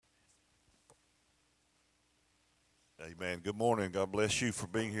Amen. Good morning. God bless you for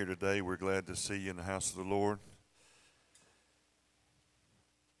being here today. We're glad to see you in the house of the Lord.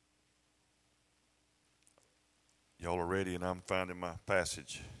 Y'all are ready, and I'm finding my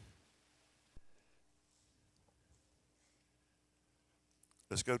passage.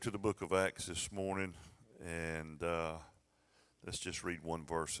 Let's go to the book of Acts this morning, and let's just read one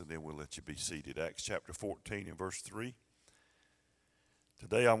verse, and then we'll let you be seated. Acts chapter 14 and verse 3.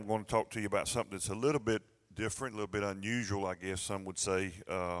 Today I'm going to talk to you about something that's a little bit different, a little bit unusual, I guess some would say,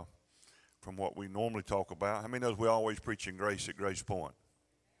 from what we normally talk about. How many knows we always preaching grace at GracePoint?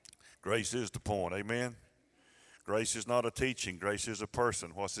 Grace is the point, amen? Grace is not a teaching. Grace is a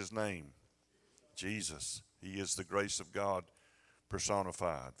person. What's his name? Jesus. He is the grace of God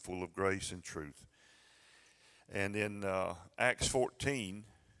personified, full of grace and truth. And in Acts 14,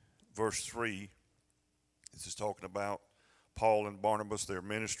 verse 3, this is talking about Paul and Barnabas. They're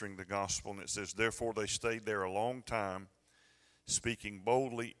ministering the gospel, and it says, "Therefore they stayed there a long time, speaking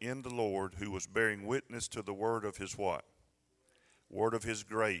boldly in the Lord, who was bearing witness to the word of his" what? Word of his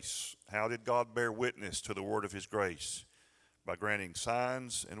grace. How did God bear witness to the word of his grace? By granting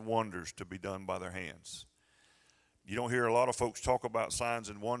signs and wonders to be done by their hands. You don't hear a lot of folks talk about signs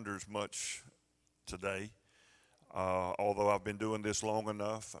and wonders much today. Although I've been doing this long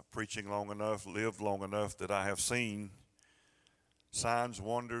enough, preaching long enough, lived long enough, that I have seen signs,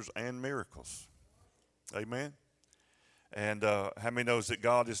 wonders, and miracles. Amen. And how many knows that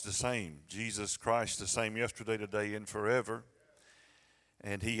God is the same? Jesus Christ the same yesterday, today, and forever.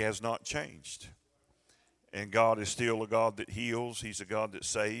 And he has not changed. And God is still a God that heals. He's a God that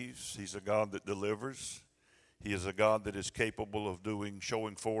saves. He's a God that delivers. He is a God that is capable of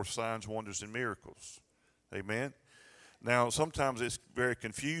showing forth signs, wonders, and miracles. Amen. Now, sometimes it's very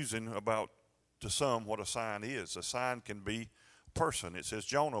confusing to some what a sign is. A sign can be person. It says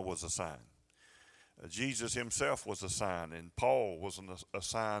Jonah was a sign. Jesus himself was a sign, and Paul was a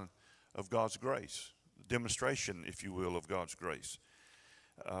sign of God's grace, demonstration, if you will, of God's grace.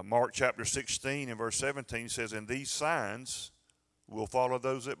 Mark chapter 16 and verse 17 says, "And these signs will follow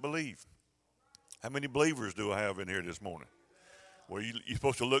those that believe." How many believers do I have in here this morning? Well, you're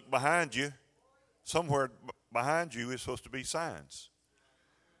supposed to look behind you. Somewhere behind you is supposed to be signs.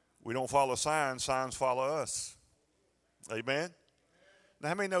 We don't follow signs, signs follow us. Amen? Now,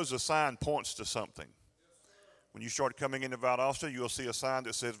 how many knows a sign points to something? When you start coming into Valdosta, you'll see a sign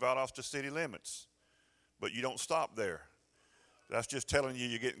that says Valdosta city limits. But you don't stop there. That's just telling you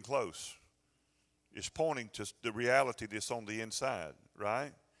you're getting close. It's pointing to the reality that's on the inside,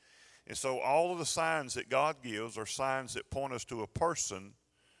 right? And so all of the signs that God gives are signs that point us to a person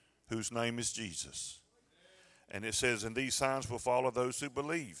whose name is Jesus. And it says, "And these signs will follow those who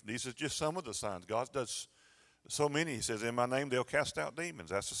believe." These are just some of the signs. God does so many. He says, "In my name they'll cast out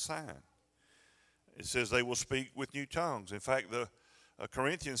demons." That's a sign. It says they will speak with new tongues. In fact, the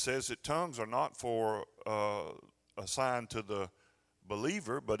Corinthians says that tongues are not for a sign to the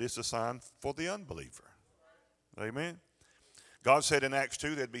believer, but it's a sign for the unbeliever. Amen. God said in Acts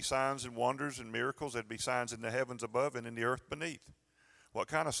 2 there'd be signs and wonders and miracles. There'd be signs in the heavens above and in the earth beneath. What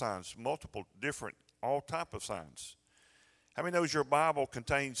kind of signs? Multiple, different, all type of signs. How many knows your Bible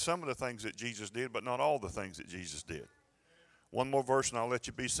contains some of the things that Jesus did, but not all the things that Jesus did? One more verse and I'll let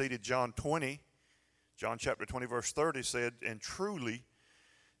you be seated. John chapter 20, verse 30 said, "And truly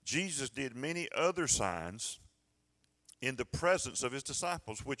Jesus did many other signs in the presence of his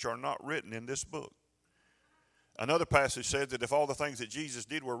disciples, which are not written in this book." Another passage said that if all the things that Jesus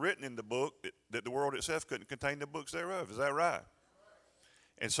did were written in the book, that the world itself couldn't contain the books thereof. Is that right?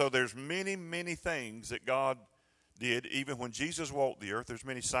 And so there's many, many things that God did. Even when Jesus walked the earth, there's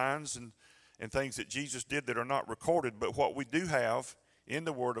many signs and things that Jesus did that are not recorded. But what we do have in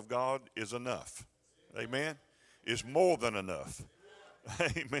the Word of God is enough. Amen? It's more than enough.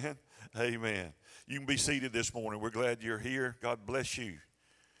 Amen? Amen. You can be seated this morning. We're glad you're here. God bless you.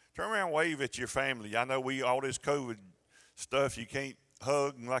 Turn around and wave at your family. I know all this COVID stuff, you can't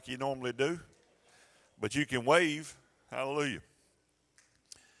hug like you normally do, but you can wave. Hallelujah.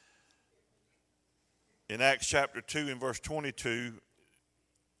 In Acts chapter 2 and verse 22,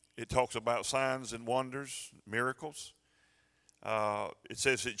 it talks about signs and wonders, miracles. It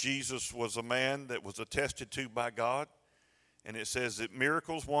says that Jesus was a man that was attested to by God. And it says that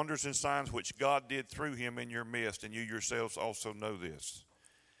miracles, wonders, and signs which God did through him in your midst, and you yourselves also know this.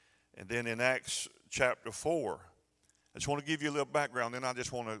 And then in Acts chapter 4, I just want to give you a little background, then I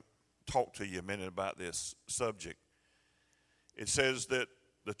just want to talk to you a minute about this subject. It says that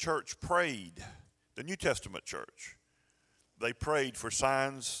the church prayed, the New Testament church, they prayed for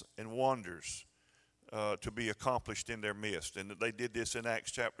signs and wonders to be accomplished in their midst. And they did this in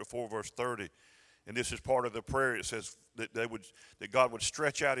Acts chapter 4, verse 30. And this is part of the prayer. It says that God would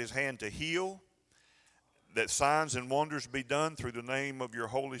stretch out his hand to heal, that signs and wonders be done through the name of your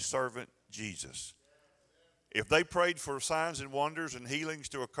holy servant, Jesus. If they prayed for signs and wonders and healings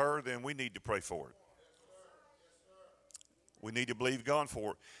to occur, then we need to pray for it. We need to believe God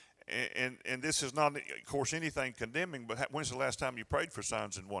for it. And this is not, of course, anything condemning, but when's the last time you prayed for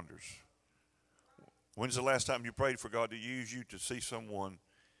signs and wonders? When's the last time you prayed for God to use you to see someone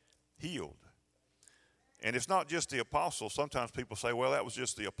healed? And it's not just the apostles. Sometimes people say, well, that was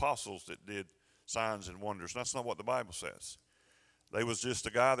just the apostles that did signs and wonders. That's not what the Bible says. There was just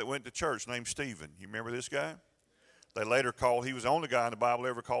a guy that went to church named Stephen. You remember this guy? They later called, he was the only guy in the Bible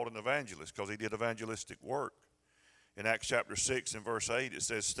ever called an evangelist because he did evangelistic work. In Acts chapter 6 and verse 8, it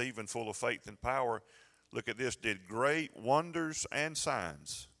says, Stephen, full of faith and power, look at this, did great wonders and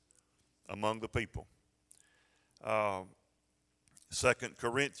signs among the people. 2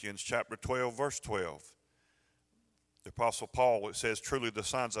 Corinthians chapter 12, verse 12. The Apostle Paul, it says, truly the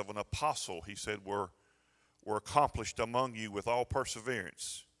signs of an apostle, he said, were accomplished among you with all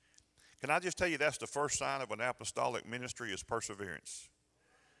perseverance. Can I just tell you that's the first sign of an apostolic ministry is perseverance.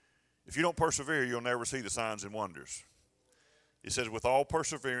 If you don't persevere, you'll never see the signs and wonders. It says with all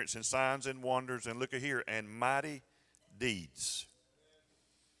perseverance and signs and wonders, and look at here, and mighty deeds.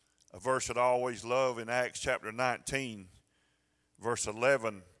 A verse that I always love in Acts chapter 19, verse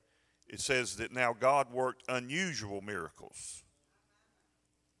 11, it says that now God worked unusual miracles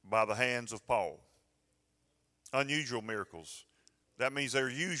by the hands of Paul. Unusual miracles. That means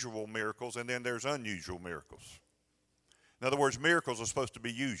there's usual miracles and then there's unusual miracles. In other words, miracles are supposed to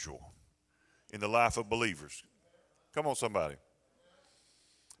be usual in the life of believers. Come on, somebody.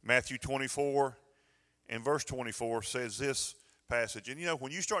 Matthew 24 and verse 24 says this passage. And you know,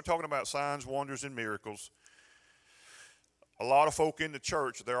 when you start talking about signs, wonders, and miracles, a lot of folk in the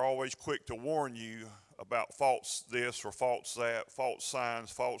church, they're always quick to warn you about false this or false that, false signs,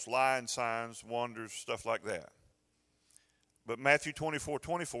 false lying signs, wonders, stuff like that. But Matthew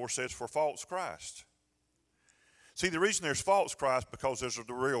 24:24 says, for false Christ. See, the reason there's false Christ because there's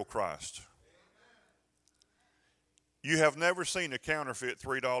the real Christ. You have never seen a counterfeit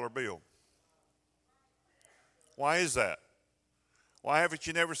 $3 bill. Why is that? Why haven't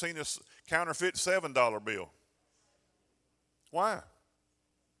you never seen a counterfeit $7 bill? Why?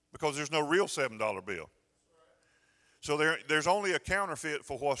 Because there's no real $7 bill. So there's only a counterfeit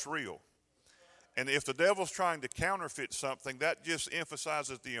for what's real. And if the devil's trying to counterfeit something, that just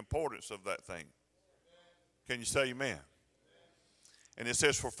emphasizes the importance of that thing. Can you say amen? And it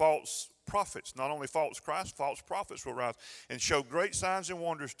says for false prophets, not only false Christ, false prophets will rise and show great signs and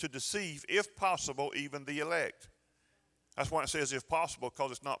wonders to deceive, if possible, even the elect. That's why it says if possible,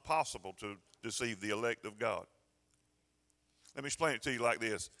 because it's not possible to deceive the elect of God. Let me explain it to you like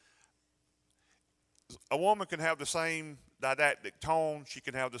this. A woman can have the same didactic tone. She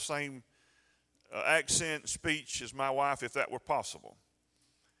can have the same accent, speech as my wife if that were possible.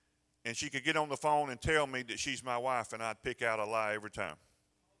 And she could get on the phone and tell me that she's my wife and I'd pick out a lie every time.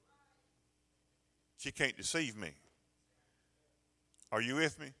 She can't deceive me. Are you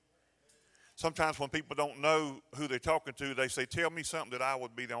with me? Sometimes when people don't know who they're talking to, they say, tell me something that I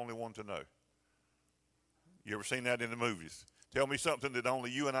would be the only one to know. You ever seen that in the movies? Tell me something that only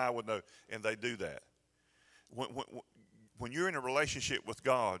you and I would know. And they do that. When you're in a relationship with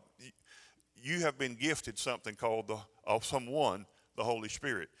God, you have been gifted something called the Holy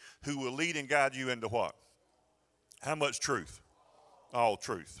Spirit, who will lead and guide you into what? How much truth? All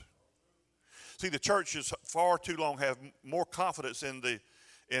truth. See, the church has far too long have more confidence in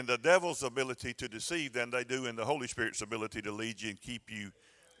the devil's ability to deceive than they do in the Holy Spirit's ability to lead you and keep you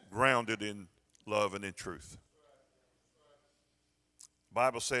grounded in love and in truth. The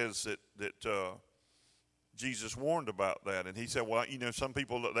Bible says that Jesus warned about that, and he said, well, you know, some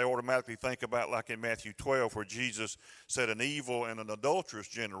people, they automatically think about like in Matthew 12 where Jesus said an evil and an adulterous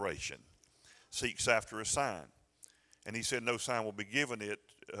generation seeks after a sign. And he said no sign will be given it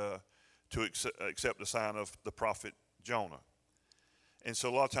except the sign of the prophet Jonah. And so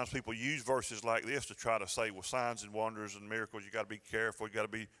a lot of times people use verses like this to try to say, well, signs and wonders and miracles, you got to be careful, you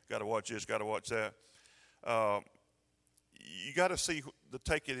got to watch this, got to watch that. You got to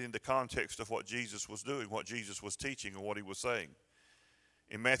take it in the context of what Jesus was doing, what Jesus was teaching, and what he was saying.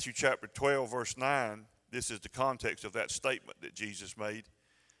 In Matthew chapter 12, verse 9, this is the context of that statement that Jesus made.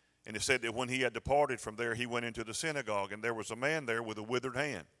 And it said that when he had departed from there, he went into the synagogue, and there was a man there with a withered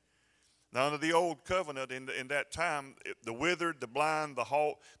hand. Now, under the old covenant, in that time, the withered, the blind, the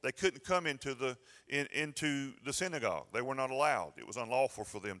halt, they couldn't come into the synagogue. They were not allowed. It was unlawful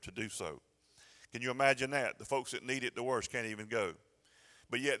for them to do so. Can you imagine that? The folks that need it the worst can't even go.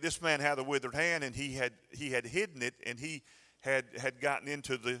 But yet this man had a withered hand, and he had hidden it, and he had gotten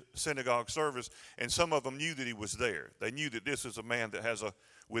into the synagogue service, and some of them knew that he was there. They knew that this is a man that has a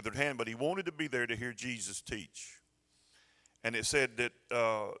withered hand, but he wanted to be there to hear Jesus teach. And it said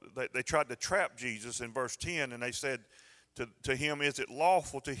that they tried to trap Jesus in verse 10, and they said to him, is it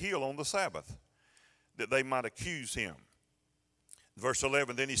lawful to heal on the Sabbath? That they might accuse him. Verse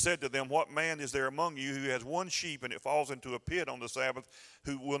 11, then he said to them, what man is there among you who has one sheep and it falls into a pit on the Sabbath,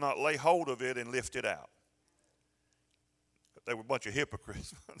 who will not lay hold of it and lift it out? They were a bunch of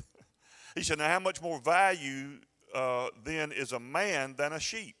hypocrites. He said, now how much more value then is a man than a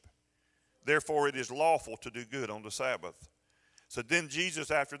sheep? Therefore it is lawful to do good on the Sabbath. So then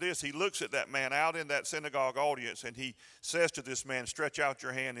Jesus, after this, he looks at that man out in that synagogue audience, and he says to this man, stretch out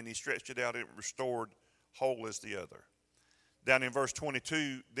your hand, and he stretched it out and restored whole as the other. Down in verse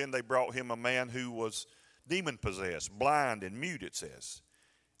 22, then they brought him a man who was demon-possessed, blind and mute, it says.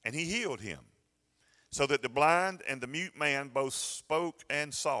 And he healed him, so that the blind and the mute man both spoke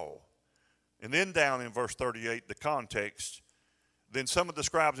and saw. And then down in verse 38, the context, then some of the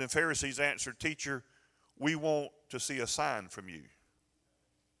scribes and Pharisees answered, teacher, we want to see a sign from you.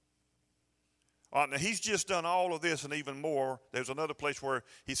 All right, now he's just done all of this and even more. There's another place where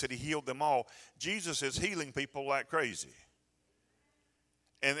he said he healed them all. Jesus is healing people like crazy.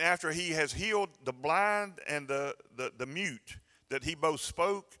 And after he has healed the blind and the mute, that he both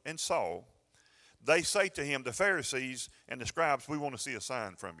spoke and saw, they say to him, the Pharisees and the scribes, we want to see a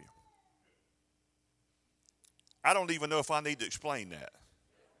sign from you. I don't even know if I need to explain that.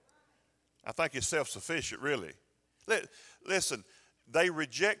 I think it's self-sufficient, really. Listen, they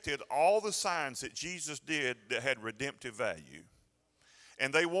rejected all the signs that Jesus did that had redemptive value.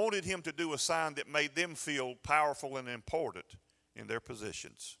 And they wanted him to do a sign that made them feel powerful and important in their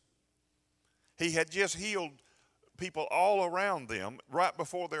positions. He had just healed people all around them right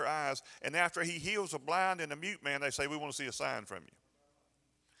before their eyes. And after he heals a blind and a mute man, they say, we want to see a sign from you.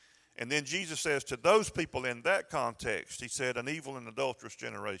 And then Jesus says to those people in that context, he said, an evil and adulterous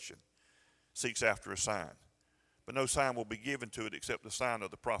generation seeks after a sign, but no sign will be given to it except the sign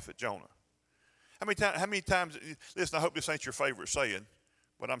of the prophet Jonah. How many times, listen, I hope this ain't your favorite saying,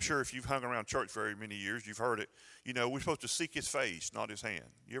 but I'm sure if you've hung around church very many years, you've heard it. You know, we're supposed to seek his face, not his hand.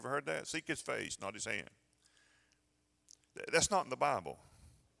 You ever heard that? Seek his face, not his hand. That's not in the Bible.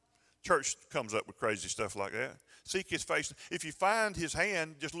 Church comes up with crazy stuff like that. Seek his face. If you find his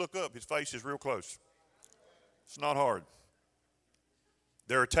hand, just look up. His face is real close. It's not hard.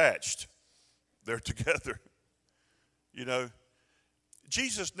 They're attached. They're together. You know,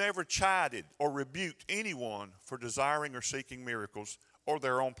 Jesus never chided or rebuked anyone for desiring or seeking miracles or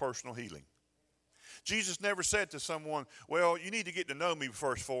their own personal healing. Jesus never said to someone, well, you need to get to know me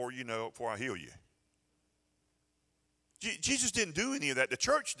first before I heal you. Jesus didn't do any of that. The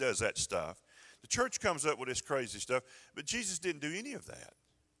church does that stuff. The church comes up with this crazy stuff, but Jesus didn't do any of that.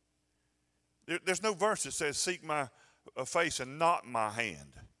 There's no verse that says, seek my face and not my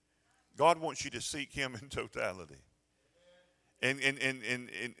hand. God wants you to seek him in totality. And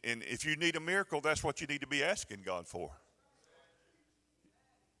if you need a miracle, that's what you need to be asking God for.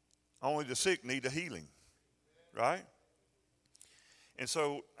 Only the sick need a healing, right? And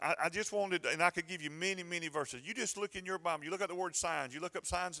so I just wanted, and I could give you many, many verses. You just look in your Bible. You look at the word signs. You look up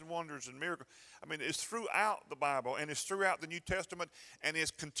signs and wonders and miracles. I mean, it's throughout the Bible, and it's throughout the New Testament, and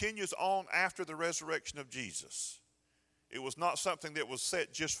it continues on after the resurrection of Jesus. It was not something that was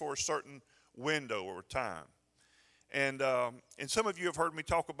set just for a certain window or time. And some of you have heard me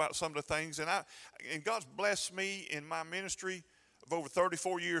talk about some of the things, and God's blessed me in my ministry of over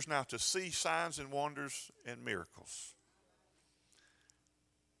 34 years now to see signs and wonders and miracles.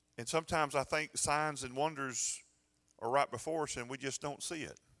 And sometimes I think signs and wonders are right before us and we just don't see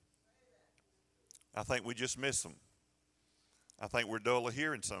it. I think we just miss them. I think we're dull of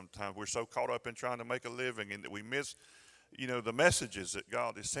hearing sometimes. We're so caught up in trying to make a living and that we miss, the messages that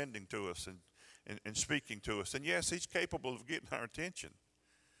God is sending to us and speaking to us. And yes, he's capable of getting our attention.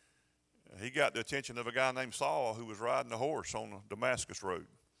 He got the attention of a guy named Saul who was riding a horse on the Damascus road.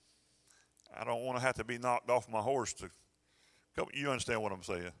 I don't want to have to be knocked off my horse you understand what I'm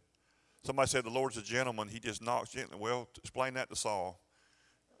saying. Somebody said the Lord's a gentleman. He just knocks gently. Well, explain that to Saul.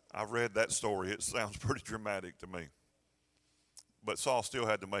 I've read that story. It sounds pretty dramatic to me. But Saul still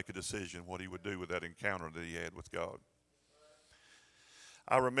had to make a decision what he would do with that encounter that he had with God.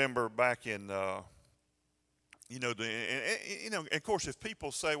 I remember back in, of course, if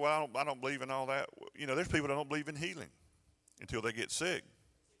people say, well, I don't believe in all that, there's people that don't believe in healing until they get sick.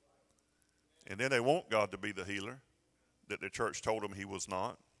 And then they want God to be the healer that the church told them he was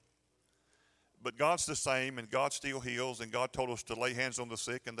not. But God's the same, and God still heals, and God told us to lay hands on the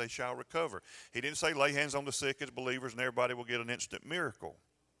sick, and they shall recover. He didn't say lay hands on the sick as believers, and everybody will get an instant miracle.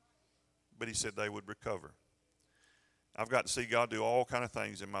 But he said they would recover. I've got to see God do all kind of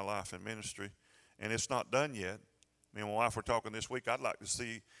things in my life and ministry, and it's not done yet. Me and my wife were talking this week. I'd like to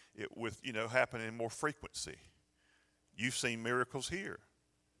see it with, happen in more frequency. You've seen miracles here,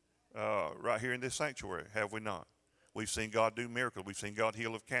 right here in this sanctuary, have we not? We've seen God do miracles. We've seen God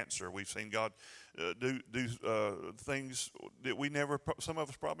heal of cancer. We've seen God do things that some of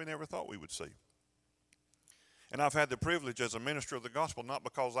us probably never thought we would see. And I've had the privilege as a minister of the gospel, not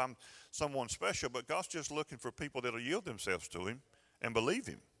because I'm someone special, but God's just looking for people that will yield themselves to him and believe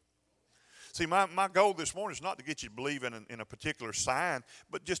him. See, my goal this morning is not to get you to believe in a particular sign,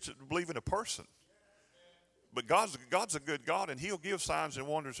 but just to believe in a person. But God's a good God, and he'll give signs and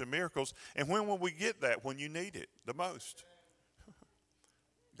wonders and miracles. And when will we get that? When you need it the most.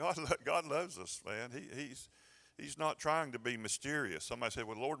 God loves us, man. He's not trying to be mysterious. Somebody said,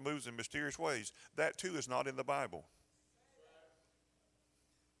 well, the Lord moves in mysterious ways. That, too, is not in the Bible.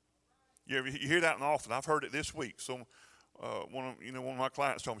 You hear that often. I've heard it this week. So one of my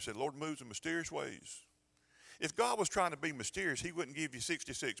clients told me, said, Lord moves in mysterious ways. If God was trying to be mysterious, he wouldn't give you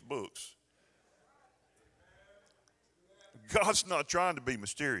 66 books. God's not trying to be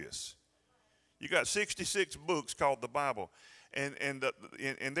mysterious. You got 66 books called the Bible, and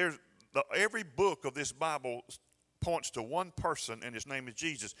there's every book of this Bible points to one person, and his name is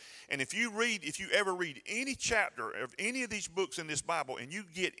Jesus. And if you ever read any chapter of any of these books in this Bible, and you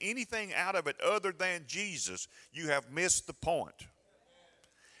get anything out of it other than Jesus, you have missed the point.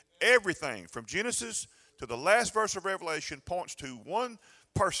 Everything from Genesis to the last verse of Revelation points to one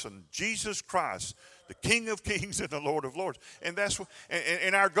person, Jesus Christ, the King of Kings and the Lord of Lords. And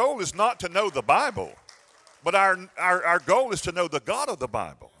and our goal is not to know the Bible, but our goal is to know the God of the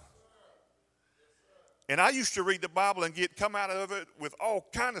Bible. And I used to read the Bible and come out of it with all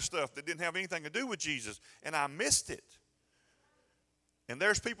kind of stuff that didn't have anything to do with Jesus, and I missed it. And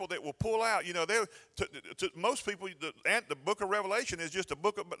there's people that will pull out, to most people, the book of Revelation is just a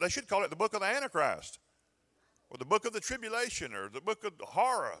book of, they should call it the book of the Antichrist, or the book of the tribulation, or the book of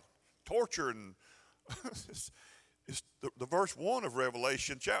horror, torture, and it's the verse 1 of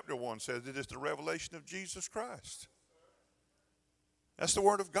Revelation, chapter 1 says it is the revelation of Jesus Christ. That's the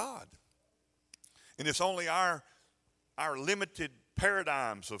Word of God. And it's only our limited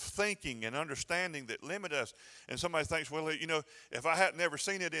paradigms of thinking and understanding that limit us. And somebody thinks, well, if I hadn't ever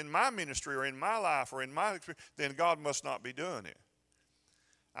seen it in my ministry or in my life or in my experience, then God must not be doing it.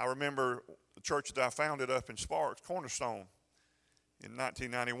 I remember the church that I founded up in Sparks, Cornerstone, in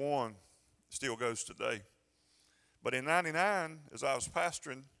 1991. Still goes today. But in 99, as I was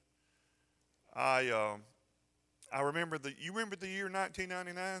pastoring, I remember you remember the year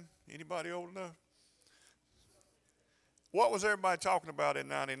 1999? Anybody old enough? What was everybody talking about in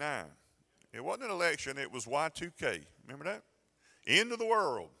 99? It wasn't an election, it was Y2K. Remember that? End of the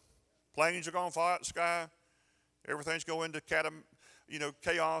world. Planes are going to fly out the sky. Everything's going into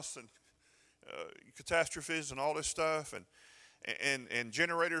chaos and catastrophes and all this stuff. And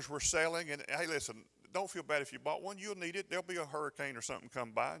generators were selling. And hey, listen, don't feel bad if you bought one. You'll need it. There'll be a hurricane or something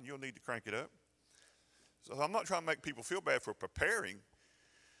come by, and you'll need to crank it up. So I'm not trying to make people feel bad for preparing.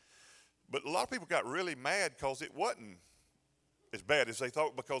 But a lot of people got really mad because it wasn't as bad as they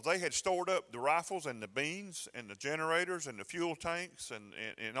thought, because they had stored up the rifles and the beans and the generators and the fuel tanks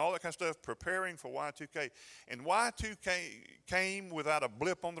and all that kind of stuff preparing for Y2K. And Y2K came without a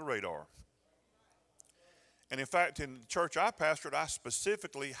blip on the radar. And in fact, in the church I pastored, I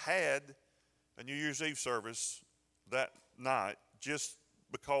specifically had a New Year's Eve service that night just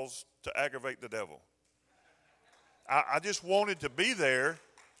because to aggravate the devil. I just wanted to be there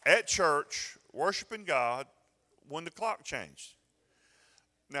at church worshiping God when the clock changed.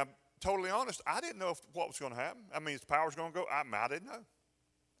 Now, totally honest, I didn't know what was going to happen. I mean, if the power was going to go, I didn't know.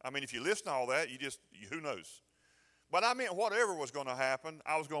 I mean, if you listen to all that, who knows? But I meant whatever was going to happen,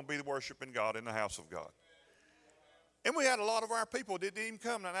 I was going to be worshiping God in the house of God. And we had a lot of our people that didn't even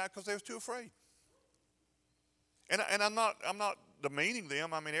come that night because they was too afraid. And I'm not demeaning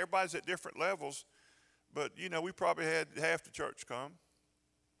them. I mean, everybody's at different levels. But, we probably had half the church come.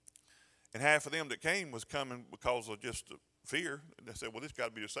 And half of them that came was coming because of just fear. And they said, well, this got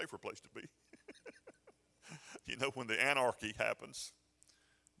to be a safer place to be. When the anarchy happens.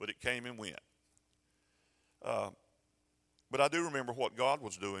 But it came and went. But I do remember what God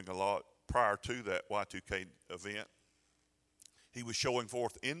was doing a lot prior to that Y2K event. He was showing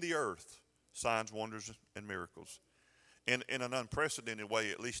forth in the earth signs, wonders, and miracles. In an unprecedented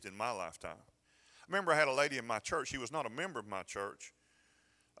way, at least in my lifetime. I remember I had a lady in my church. She was not a member of my church.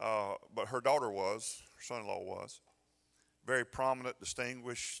 But her daughter was, her son-in-law was. Very prominent,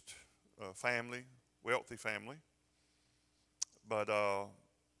 distinguished family, wealthy family. But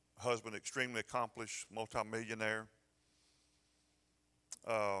husband extremely accomplished, multimillionaire.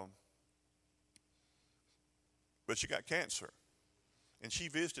 But she got cancer. And she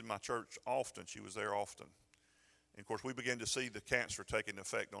visited my church often. She was there often. And of course, we began to see the cancer taking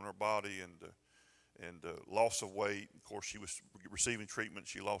effect on her body and loss of weight. Of course, she was receiving treatment.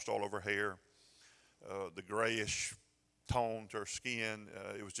 She lost all of her hair, the grayish tone to her skin.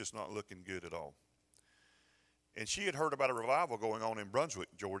 It was just not looking good at all. And she had heard about a revival going on in Brunswick,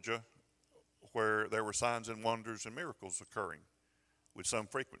 Georgia, where there were signs and wonders and miracles occurring with some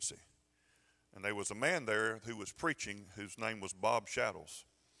frequency. And there was a man there who was preaching whose name was Bob Shadows.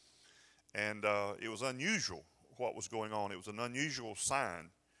 And it was unusual what was going on. It was an unusual sign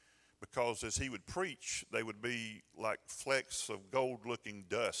because as he would preach, they would be like flecks of gold-looking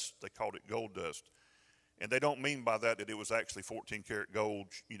dust. They called it gold dust. And they don't mean by that it was actually 14-karat gold.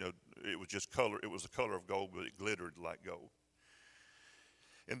 You know, it was just color. It was the color of gold, but it glittered like gold.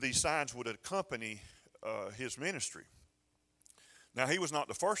 And these signs would accompany his ministry. Now, he was not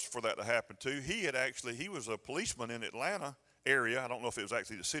the first for that to happen to. He was a policeman in Atlanta area. I don't know if it was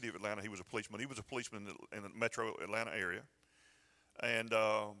actually the city of Atlanta. He was a policeman. He was a policeman in the metro Atlanta area. And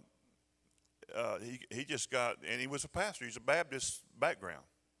he just got, and he was a pastor. He's a Baptist background.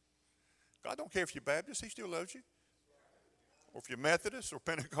 God don't care if you're Baptist. He still loves you. Or if you're Methodist or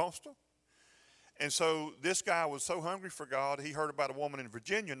Pentecostal. And so this guy was so hungry for God, he heard about a woman in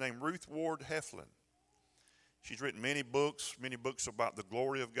Virginia named Ruth Ward Heflin. She's written many books about the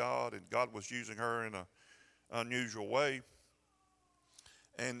glory of God, and God was using her in an unusual way.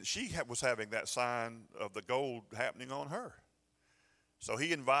 And she was having that sign of the gold happening on her. So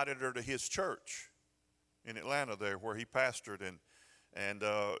he invited her to his church in Atlanta there where he pastored, and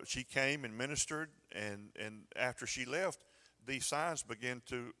she came and ministered, and after she left, these signs began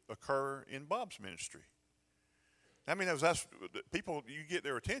to occur in Bob's ministry. I mean, that's people, you get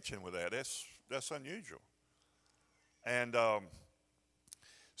their attention with that. That's unusual. And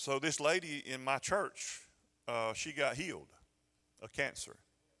so this lady in my church, she got healed of cancer.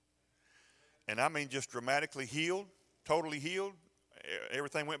 And I mean just dramatically healed, totally healed.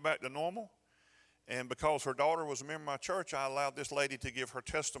 Everything went back to normal. And because her daughter was a member of my church, I allowed this lady to give her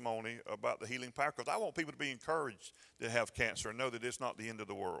testimony about the healing power. Because I want people to be encouraged that have cancer and know that it's not the end of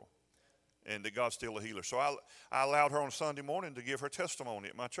the world. And that God's still a healer. So I allowed her on Sunday morning to give her testimony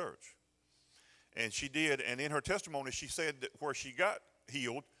at my church. And she did. And in her testimony, she said that where she got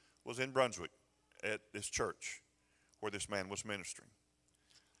healed was in Brunswick at this church where this man was ministering.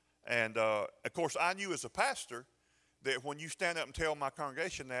 And, of course, I knew as a pastor that when you stand up and tell my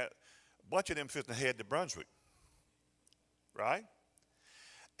congregation that, a bunch of them fit in the head to Brunswick, right?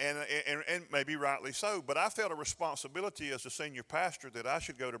 And maybe rightly so. But I felt a responsibility as a senior pastor that I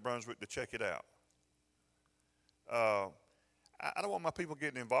should go to Brunswick to check it out. I don't want my people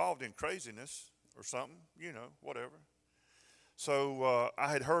getting involved in craziness or something, whatever. So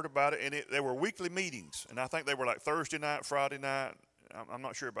I had heard about it, and there were weekly meetings. And I think they were like Thursday night, Friday night. I'm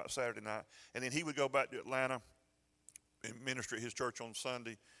not sure about Saturday night. And then he would go back to Atlanta and minister at his church on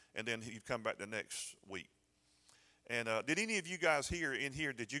Sunday, and then he'd come back the next week. And did any of you guys in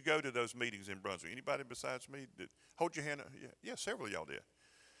here, did you go to those meetings in Brunswick? Anybody besides me? Hold your hand up. Yeah, several of y'all did.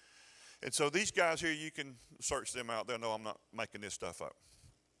 And so these guys here, you can search them out. They'll know I'm not making this stuff up.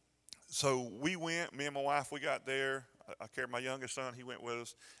 So we went, me and my wife, we got there. I carried my youngest son. He went with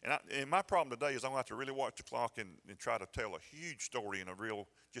us. And my problem today is I'm going to have to really watch the clock and try to tell a huge story and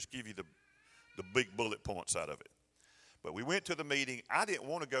just give you the big bullet points out of it. But we went to the meeting. I didn't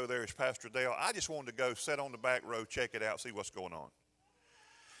want to go there as Pastor Dell. I just wanted to go sit on the back row, check it out, see what's going on.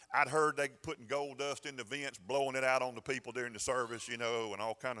 I'd heard they putting gold dust in the vents, blowing it out on the people during the service, and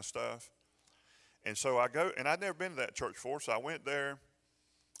all kind of stuff. And so I go, and I'd never been to that church before, so I went there,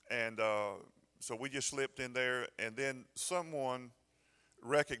 and so we just slipped in there, and then someone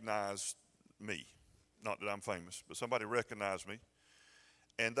recognized me. Not that I'm famous, but somebody recognized me,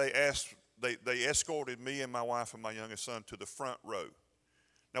 and they escorted me and my wife and my youngest son to the front row.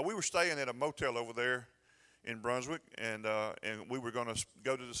 Now, we were staying at a motel over there in Brunswick, and we were going to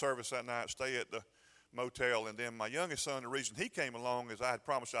go to the service that night, stay at the motel, and then my youngest son, the reason he came along is I had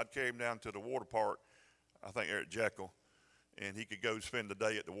promised I'd carry him down to the water park, I think there at Jekyll, and he could go spend the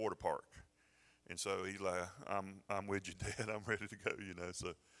day at the water park. And so he's like, I'm with you, Dad. I'm ready to go,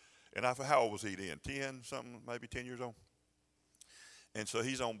 So, and how old was he then? 10, something, maybe 10 years old? And so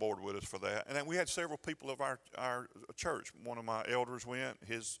he's on board with us for that. And then we had several people of our church. One of my elders went.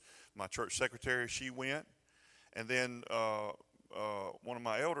 My church secretary, she went. And then one of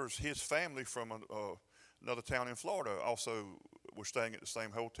my elders, his family from another town in Florida also were staying at the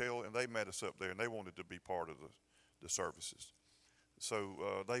same hotel, and they met us up there, and they wanted to be part of the services.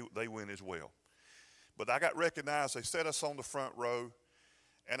 So they went as well. But I got recognized. They set us on the front row.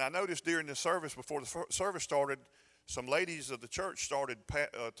 And I noticed during the service, before the service started, some ladies of the church started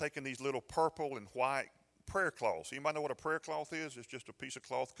taking these little purple and white prayer cloths. Anybody know what a prayer cloth is? It's just a piece of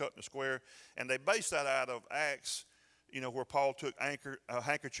cloth cut in a square. And they based that out of Acts, where Paul took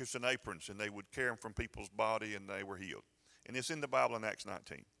handkerchiefs and aprons, and they would carry them from people's body, and they were healed. And it's in the Bible in Acts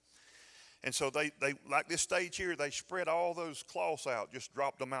 19. And so they like this stage here, they spread all those cloths out, just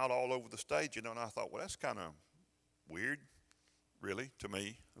dropped them out all over the stage. And I thought, well, that's kind of weird, really, to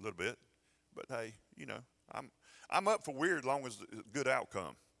me, a little bit. But hey, I'm up for weird as long as it's a good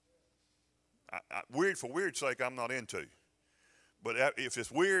outcome. Weird for weird's sake, I'm not into. But if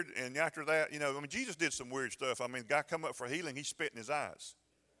it's weird, and after that, Jesus did some weird stuff. A guy come up for healing, he spit in his eyes.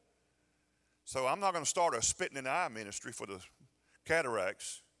 So I'm not going to start a spitting in the eye ministry for the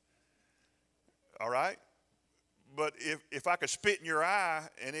cataracts. All right? But if I could spit in your eye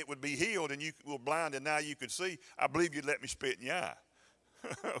and it would be healed and you were blind and now you could see, I believe you'd let me spit in your eye.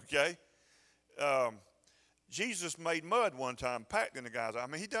 Okay? Jesus made mud one time, packed in the guy's eye.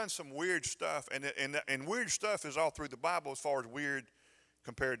 He done some weird stuff. And weird stuff is all through the Bible as far as weird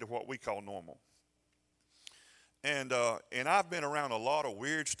compared to what we call normal. And I've been around a lot of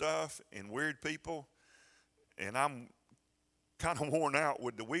weird stuff and weird people, and I'm kind of worn out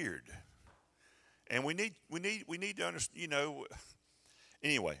with the weird. And we need to understand,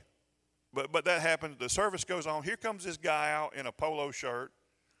 anyway. But that happened. The service goes on. Here comes this guy out in a polo shirt,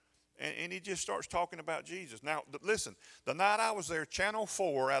 and he just starts talking about Jesus. Now, listen, the night I was there, Channel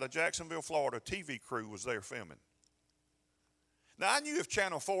 4 out of Jacksonville, Florida, TV crew was there filming. Now, I knew if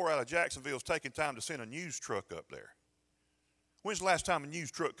Channel 4 out of Jacksonville was taking time to send a news truck up there. When's the last time a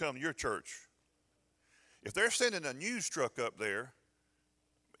news truck come to your church? If they're sending a news truck up there,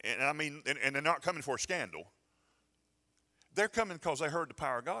 and they're not coming for a scandal, they're coming because they heard the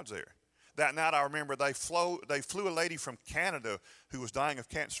power of God's there. That night, I remember they flew a lady from Canada who was dying of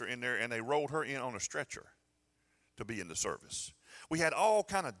cancer in there, and they rolled her in on a stretcher to be in the service. We had all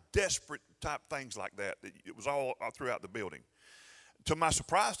kind of desperate type things like that. It was all throughout the building. To my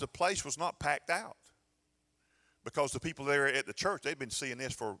surprise, the place was not packed out because the people there at the church, they'd been seeing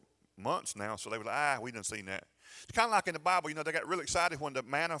this for months now, so they were like, we done seen that. It's kind of like in the Bible, they got really excited when the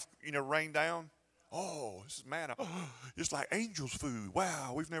manna, rained down. Oh, this is manna. It's like angels' food.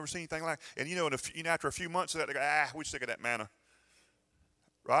 Wow, we've never seen anything like it. And after a few months of that, they go, we're sick of that manna.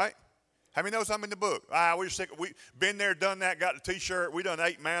 Right? How many knows I'm in the book? We're sick. We've been there, done that, got the T-shirt. We done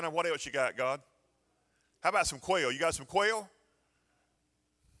ate manna. What else you got, God? How about some quail? You got some quail?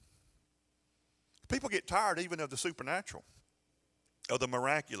 People get tired even of the supernatural, of the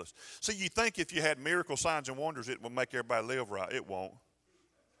miraculous. See, you think if you had miracle signs and wonders, it will make everybody live right. It won't.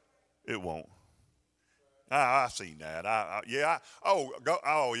 It won't. I've seen that. I've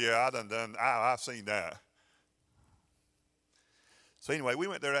seen that. So anyway, we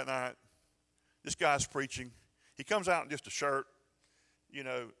went there that night. This guy's preaching. He comes out in just a shirt,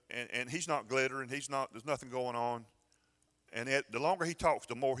 and he's not glittering. There's nothing going on. And the longer he talks,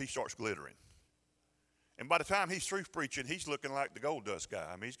 the more he starts glittering. And by the time he's through preaching, he's looking like the gold dust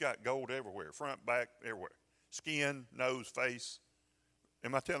guy. He's got gold everywhere, front, back, everywhere. Skin, nose, face.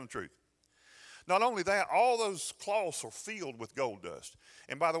 Am I telling the truth? Not only that, all those cloths are filled with gold dust.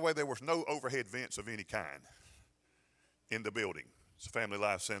 And by the way, there was no overhead vents of any kind in the building. It's a Family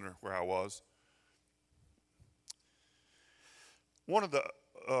Life Center where I was. One of the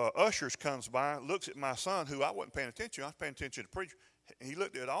ushers comes by, looks at my son, who I wasn't paying attention. I was paying attention to the preacher. He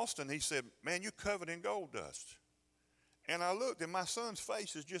looked at Austin. He said, "Man, you're covered in gold dust." And I looked, and my son's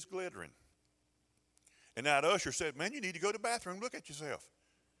face is just glittering. And that usher said, "Man, you need to go to the bathroom. Look at yourself."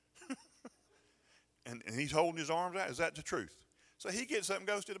 and he's holding his arms out. Is that the truth? So he gets up and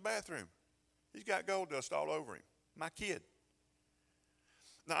goes to the bathroom. He's got gold dust all over him. My kid.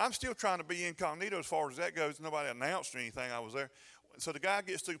 Now, I'm still trying to be incognito as far as that goes. Nobody announced or anything I was there. So the guy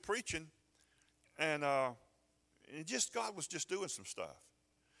gets through preaching, and God was just doing some stuff.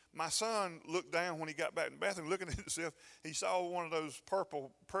 My son looked down when he got back in the bathroom, looking at himself. He saw one of those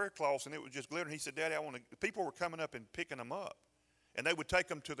purple prayer cloths, and it was just glittering. He said, "Daddy, people were coming up and picking them up. And they would take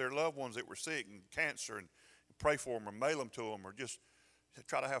them to their loved ones that were sick and cancer and pray for them or mail them to them or just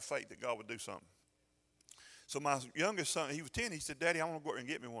try to have faith that God would do something." So my youngest son, he was 10, he said, "Daddy, I want to go out and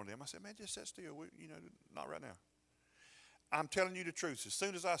get me one of them." I said, "Man, just sit still. Not right now." I'm telling you the truth. As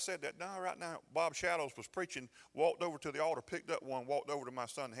soon as I said that, no, right now, Bob Shadows was preaching, walked over to the altar, picked up one, walked over to my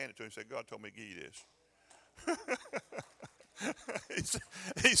son and handed it to him and said, "God told me to give you this."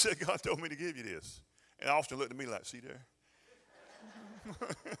 he said, God told me to give you this. And Austin looked at me like, see there?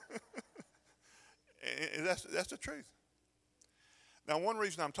 And that's the truth. Now, one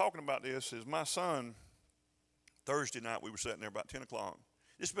reason I'm talking about this is my son, Thursday night, we were sitting there about 10 o'clock.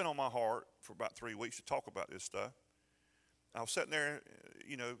 It's been on my heart for about 3 weeks to talk about this stuff. I was sitting there,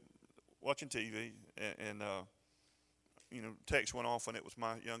 watching TV, and text went off, and it was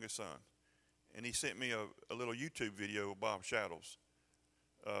my youngest son. And he sent me a little YouTube video of Bob Shadows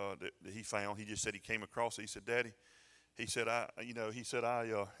that he found. He just said he came across it. He said, Daddy,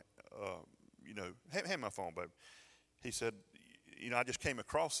 hand my phone, baby. He said, I just came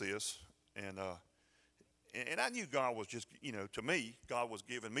across this, and I knew God was just, to me, God was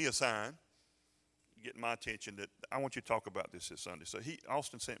giving me a sign, getting my attention that I want you to talk about this Sunday. So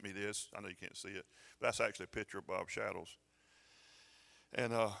Austin sent me this. I know you can't see it, but that's actually a picture of Bob Shadows.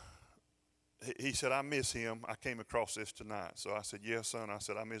 And he said, I miss him. I came across this tonight. So I said, yes, son. I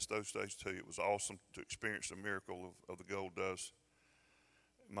said, I miss those days too. It was awesome to experience the miracle of the gold dust.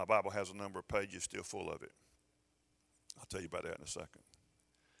 My Bible has a number of pages still full of it. I'll tell you about that in a second.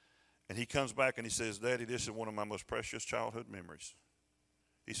 And he comes back and he says, Daddy, this is one of my most precious childhood memories.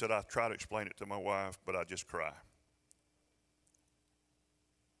 He said, I try to explain it to my wife, but I just cry.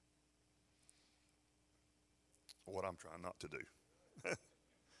 What I'm trying not to do.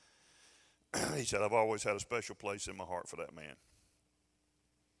 He said, I've always had a special place in my heart for that man.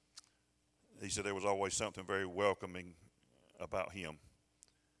 He said there was always something very welcoming about him.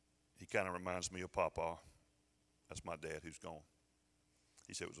 He kind of reminds me of Papa. That's my dad who's gone.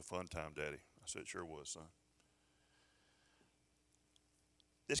 He said, it was a fun time, Daddy. I said, it sure was, son.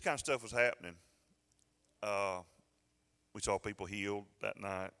 This kind of stuff was happening. We saw people healed that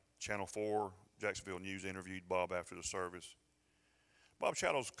night. Channel 4, Jacksonville News interviewed Bob after the service. Bob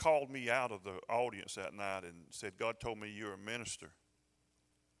Shadows called me out of the audience that night and said, God told me you're a minister.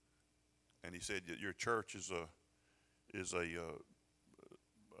 And he said that your church is a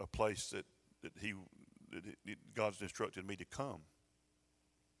place that God's instructed me to come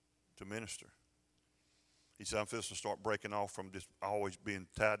to minister. He said, I'm supposed to start breaking off from just always being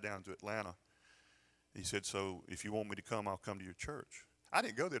tied down to Atlanta. He said, so if you want me to come, I'll come to your church. I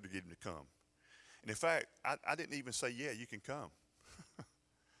didn't go there to get him to come. And in fact, I didn't even say, yeah, you can come.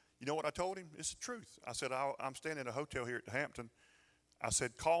 You know what I told him? It's the truth. I said, I'm staying in a hotel here at Hampton. I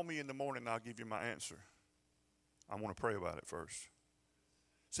said, call me in the morning and I'll give you my answer. I want to pray about it first.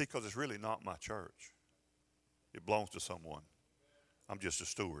 See, because it's really not my church. It belongs to someone. I'm just a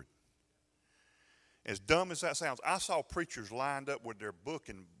steward. As dumb as that sounds, I saw preachers lined up with their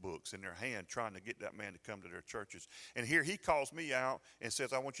booking books in their hand trying to get that man to come to their churches. And here he calls me out and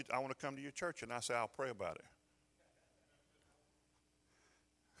says, I want to come to your church. And I say, I'll pray about it.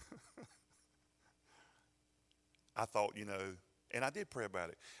 I thought, and I did pray about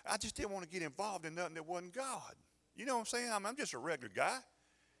it. I just didn't want to get involved in nothing that wasn't God. You know what I'm saying? I'm just a regular guy.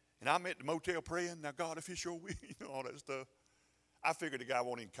 And I'm at the motel praying, now God, if it's your will, all that stuff. I figured the guy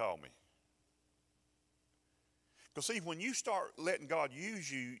won't even call me. Because see, when you start letting God use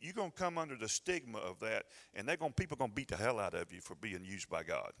you, you're going to come under the stigma of that, and people are going to beat the hell out of you for being used by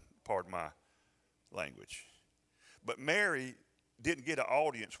God. Pardon my language. But Mary didn't get an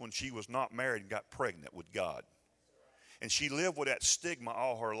audience when she was not married and got pregnant with God. And she lived with that stigma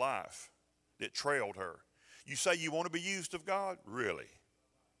all her life that trailed her. You say you want to be used of God? Really?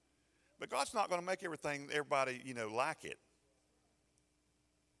 But God's not going to make everybody, like it.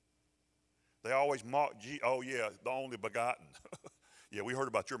 They always mock, oh yeah, the only begotten. Yeah, we heard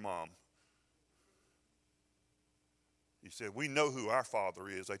about your mom. He said, we know who our father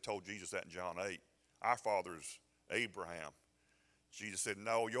is. They told Jesus that in John 8. Our father's Abraham. Jesus said,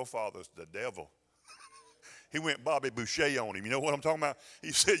 no, your father's the devil. He went Bobby Boucher on him. You know what I'm talking about?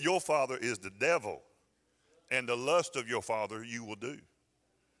 He said, your father is the devil, and the lust of your father you will do.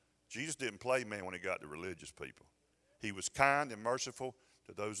 Jesus didn't play man when he got to religious people. He was kind and merciful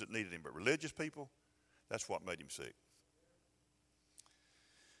to those that needed him. But religious people, that's what made him sick.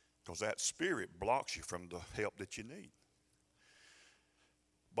 Because that spirit blocks you from the help that you need.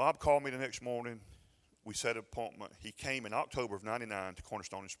 Bob called me the next morning. We set an appointment. He came in October of '99 to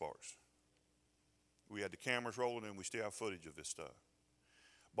Cornerstone and Sparks. We had the cameras rolling, and we still have footage of this stuff.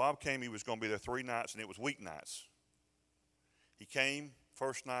 Bob came. He was going to be there 3 nights, and it was weeknights. He came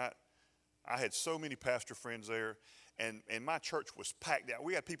first night. I had so many pastor friends there, and my church was packed out.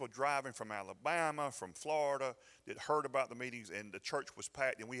 We had people driving from Alabama, from Florida, that heard about the meetings, and the church was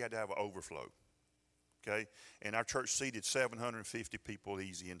packed, and we had to have an overflow. Okay? And our church seated 750 people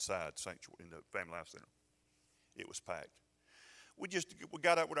easy inside in the Family Life Center. It was packed. We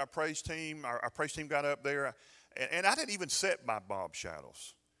got up with our praise team. Our praise team got up there. And I didn't even sit by Bob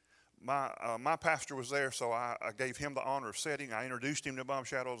Shadows. My pastor was there, so I gave him the honor of sitting. I introduced him to Bob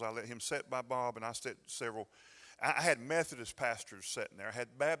Shadows. I let him sit by Bob, and I sat several. I had Methodist pastors sitting there. I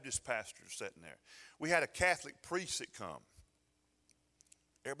had Baptist pastors sitting there. We had a Catholic priest that come.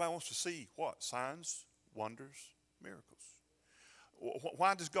 Everybody wants to see what? Signs, wonders, miracles.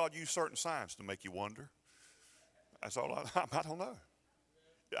 Why does God use certain signs? To make you wonder? That's all I don't know.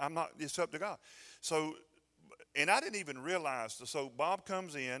 I'm not, it's up to God. So, and I didn't even realize, so Bob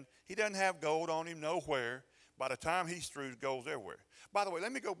comes in, he doesn't have gold on him nowhere. By the time he's through, gold's everywhere. By the way,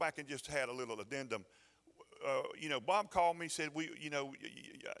 let me go back and just add a little addendum. Bob called me, said,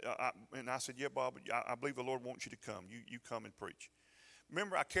 and I said, yeah, Bob, I believe the Lord wants you to come. You come and preach.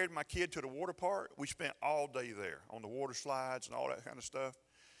 Remember, I carried my kid to the water park. We spent all day there on the water slides and all that kind of stuff.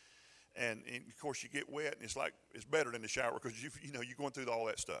 And of course, you get wet, and it's better than the shower because you're going through all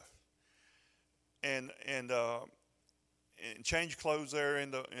that stuff. And change clothes there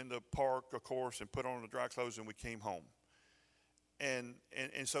in the park, of course, and put on the dry clothes, and we came home. And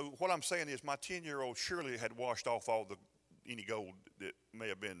so what I'm saying is, my 10-year-old surely had washed off any gold that may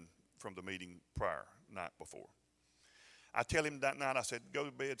have been from the meeting night before. I tell him that night, I said, go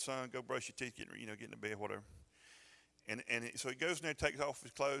to bed, son, go brush your teeth, get in the bed, whatever. So he goes in there, takes off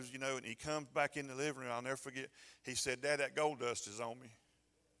his clothes, and he comes back in the living room. I'll never forget. He said, Dad, that gold dust is on me.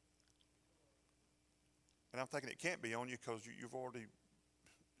 And I'm thinking, it can't be on you because you've already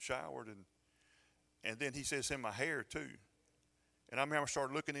showered. And then he says, it's in my hair too. And I remember I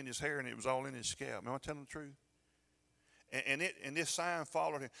started looking in his hair, and it was all in his scalp. Am I telling the truth? And this sign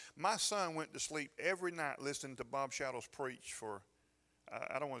followed him. My son went to sleep every night listening to Bob Shadows preach for,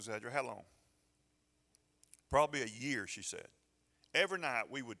 I don't want to exaggerate, how long? Probably a year, she said. Every night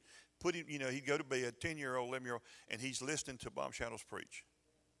we would put him, he'd go to bed, 10-year-old, 11-year-old, and he's listening to Bob Shadows preach.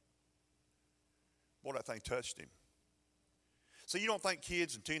 Boy, that thing touched him. So you don't think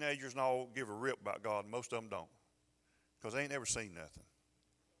kids and teenagers and all give a rip about God? Most of them don't, because they ain't never seen nothing.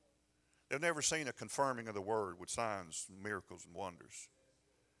 They've never seen a confirming of the word with signs, miracles, and wonders.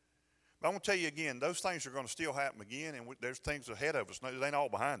 But I'm going to tell you again, those things are going to still happen again, and there's things ahead of us. It ain't all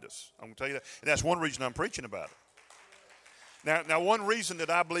behind us. I'm going to tell you that. And that's one reason I'm preaching about it. Now, one reason that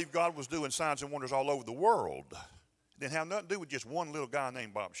I believe God was doing signs and wonders all over the world didn't have nothing to do with just one little guy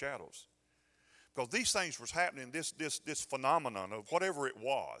named Bob Shadows. Because these things was happening, this phenomenon of whatever it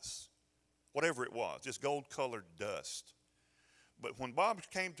was, this gold-colored dust. But when Bob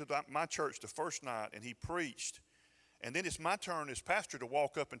came to my church the first night and he preached, and then it's my turn as pastor to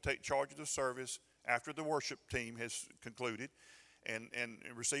walk up and take charge of the service after the worship team has concluded and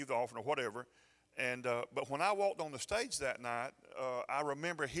received the offering or whatever. But when I walked on the stage that night, I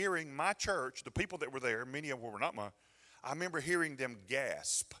remember hearing my church, the people that were there, many of them were not mine, I remember hearing them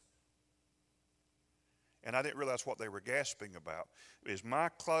gasp. And I didn't realize what they were gasping about. Is my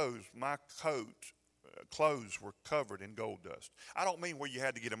coat, clothes were covered in gold dust. I don't mean where you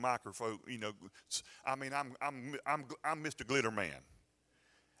had to get a microphone, I mean, I'm Mr. Glitter Man.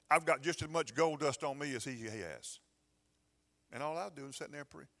 I've got just as much gold dust on me as he has. And all I was doing was sitting there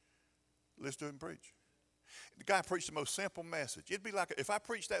listen to him preach. The guy preached the most simple message. It'd be like, if I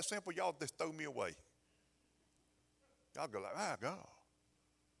preached that simple, y'all just throw me away. Y'all go like, my God.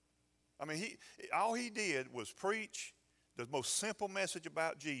 I mean, all he did was preach the most simple message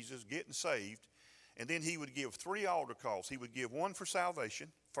about Jesus, getting saved, and then he would give 3 altar calls. He would give one for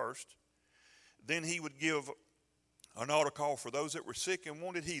salvation first. Then he would give an altar call for those that were sick and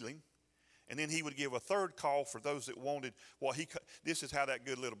wanted healing. And then he would give a third call for those that wanted this is how that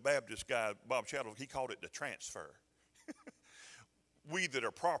good little Baptist guy, Bob Shadows, he called it the transfer. We that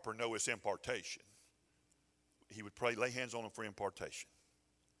are proper know it's impartation. He would pray, lay hands on them for impartation.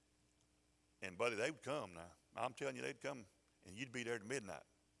 And, buddy, they would come now. I'm telling you, they'd come, and you'd be there at midnight.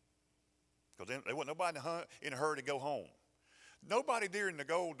 Because there wasn't nobody in a hurry to go home. Nobody during the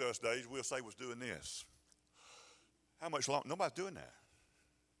gold dust days, we'll say, was doing this. How much longer? Nobody's doing that.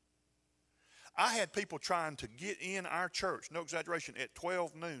 I had people trying to get in our church, no exaggeration, at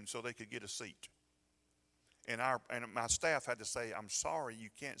 12 noon so they could get a seat. And my staff had to say, I'm sorry, you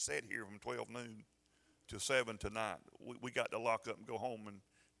can't sit here from 12 noon to 7 tonight. We got to lock up and go home, and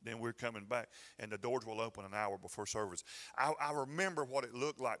then we're coming back, and the doors will open an hour before service. I remember what it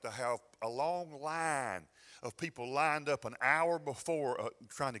looked like to have a long line of people lined up an hour before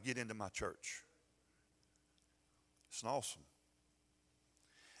trying to get into my church. It's awesome.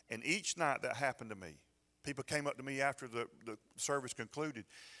 And each night that happened to me, people came up to me after the service concluded,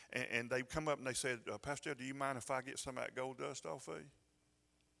 and they come up and they said, Pastor, do you mind if I get some of that gold dust off of you?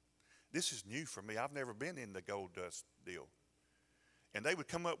 This is new for me. I've never been in the gold dust deal. And they would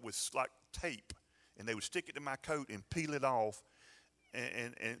come up with like tape, and they would stick it to my coat and peel it off,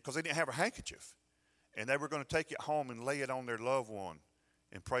 and because they didn't have a handkerchief, and they were going to take it home and lay it on their loved one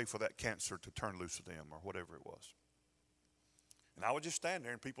and pray for that cancer to turn loose of them or whatever it was. And I would just stand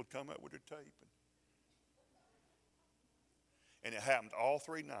there, and people would come up with their tape. And it happened all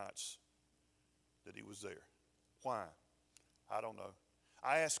 3 nights that he was there. Why? I don't know.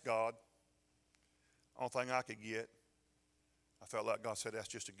 I asked God, only thing I could get, I felt like God said, that's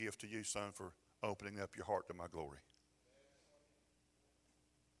just a gift to you, son, for opening up your heart to my glory.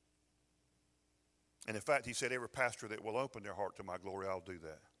 And in fact, he said, every pastor that will open their heart to my glory, I'll do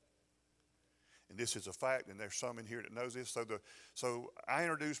that. And this is a fact, and there's some in here that knows this. So I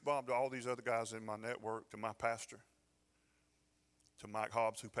introduced Bob to all these other guys in my network, to my pastor, to Mike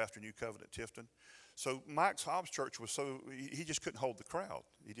Hobbs, who pastored New Covenant Tifton. So Mike Hobbs' church was he just couldn't hold the crowd.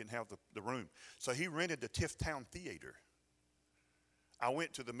 He didn't have the room. So he rented the Tiftown Theater. I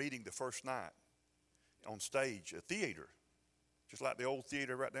went to the meeting the first night on stage, a theater, just like the old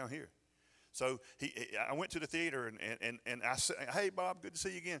theater right down here. So I went to the theater, and I said, hey, Bob, good to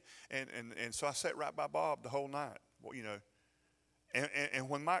see you again. And so I sat right by Bob the whole night, well, you know. And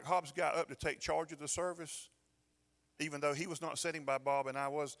when Mike Hobbs got up to take charge of the service, even though he was not sitting by Bob and I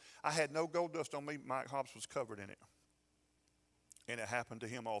had no gold dust on me, Mike Hobbs was covered in it. And it happened to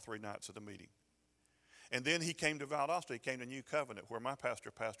him all 3 nights of the meeting. And then he came to Valdosta. He came to New Covenant, where my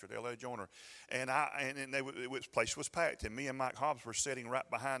pastor pastored, L.A. Joyner. And the place was packed. And me and Mike Hobbs were sitting right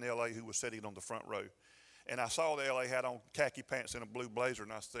behind L.A., who was sitting on the front row. And I saw the L.A. had on khaki pants and a blue blazer.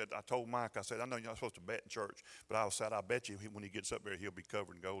 And I told Mike, I said, I know you're not supposed to bet in church, but I bet you when he gets up there, he'll be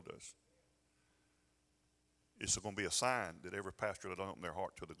covered in gold dust. It's going to be a sign that every pastor that opened their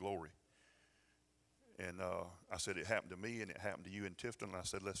heart to the glory. And I said, it happened to me, and it happened to you in Tifton. And I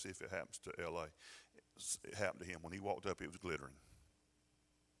said, let's see if it happens to L.A. It happened to him. When he walked up, it was glittering.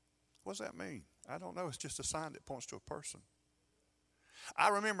 What does that mean? I don't know. It's just a sign that points to a person. I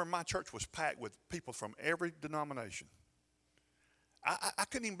remember my church was packed with people from every denomination. I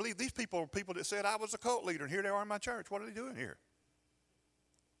couldn't even believe these people were people that said I was a cult leader, and here they are in my church. What are they doing here?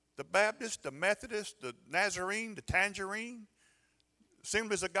 The Baptist, the Methodist, the Nazarene, the Tangerine,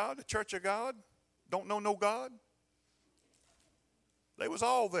 Assemblies of God, the Church of God, don't know no God. They was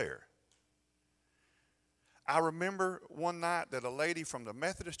all there. I remember one night that a lady from the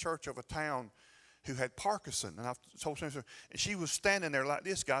Methodist church of a town who had Parkinson, and I told her, and she was standing there like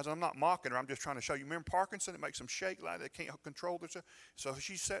this, guys. I'm not mocking her. I'm just trying to show you. Remember Parkinson? It makes them shake like they can't control themselves. So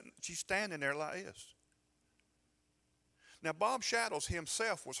she's standing there like this. Now, Bob Shadows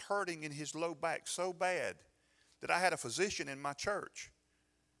himself was hurting in his low back so bad that I had a physician in my church.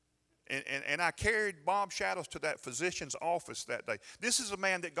 And I carried Bob Shadows to that physician's office that day. This is a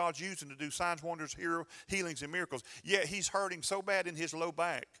man that God's using to do signs, wonders, healings, and miracles. Yet he's hurting so bad in his low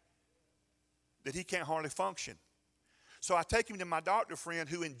back that he can't hardly function. So I take him to my doctor friend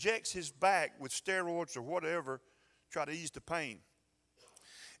who injects his back with steroids or whatever, try to ease the pain.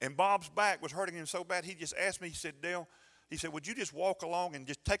 And Bob's back was hurting him so bad, he just asked me, he said, Dell, he said, would you just walk along and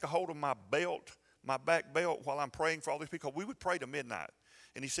just take a hold of my belt, my back belt, while I'm praying for all these people? We would pray to midnight.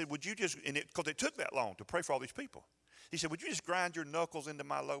 And he said, would you just, because it took that long to pray for all these people. He said, would you just grind your knuckles into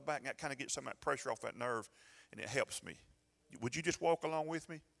my low back, and that kind of gets some of that pressure off that nerve, and it helps me. Would you just walk along with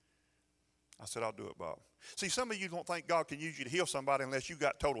me? I said, I'll do it, Bob. See, some of you don't think God can use you to heal somebody unless you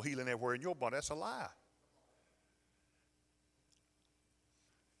got total healing everywhere in your body. That's a lie.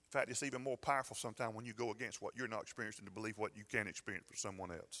 In fact, it's even more powerful sometimes when you go against what you're not experiencing to believe what you can experience for someone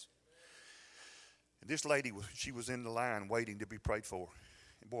else. And this lady, she was in the line waiting to be prayed for.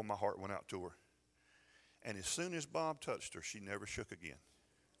 And boy, my heart went out to her. And as soon as Bob touched her, she never shook again.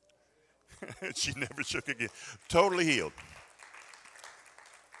 She never shook again. Totally healed.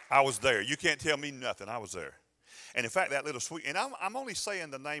 I was there. You can't tell me nothing. I was there. And in fact, that little sweet, and I'm only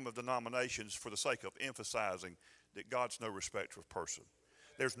saying the name of denominations for the sake of emphasizing that God's no respecter of person.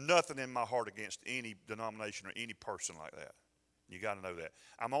 There's nothing in my heart against any denomination or any person like that. You got to know that.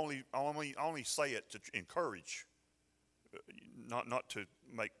 I'm only say it to encourage, not to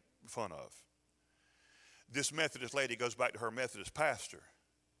make fun of. This Methodist lady goes back to her Methodist pastor,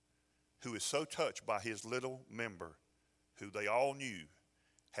 who is so touched by his little member, who they all knew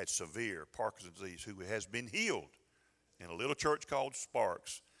had severe Parkinson's disease, who has been healed in a little church called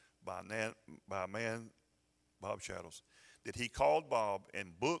Sparks by a man, Bob Shadows, that he called Bob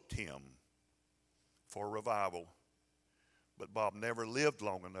and booked him for a revival. But Bob never lived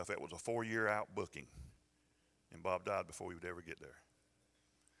long enough. It was a 4-year out booking. And Bob died before we would ever get there.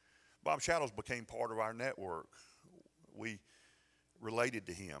 Bob Shadows became part of our network. We related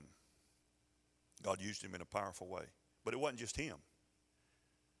to him. God used him in a powerful way. But it wasn't just him.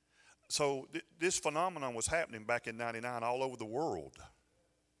 this phenomenon was happening back in 99 all over the world,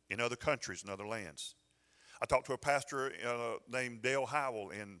 in other countries and other lands. I talked to a pastor named Dell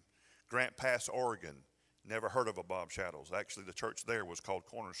in Grant Pass, Oregon. Never heard of a Bob Shadows. Actually, the church there was called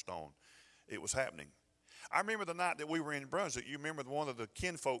Cornerstone. It was happening. I remember the night that we were in Brunswick. You remember one of the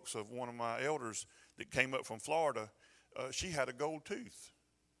kinfolks of one of my elders that came up from Florida. She had a gold tooth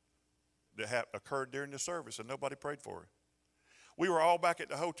that occurred during the service, and nobody prayed for her. We were all back at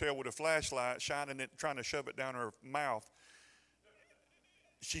the hotel with a flashlight, shining it, trying to shove it down her mouth.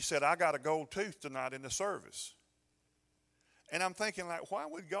 She said, I got a gold tooth tonight in the service. And I'm thinking, like, why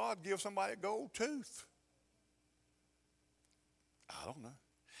would God give somebody a gold tooth? I don't know.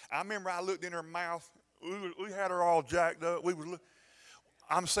 I remember I looked in her mouth. We had her all jacked up.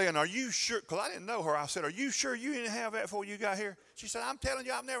 I'm saying, are you sure? Because I didn't know her. I said, are you sure you didn't have that before you got here? She said, I'm telling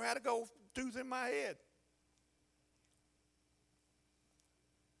you, I've never had a gold tooth in my head.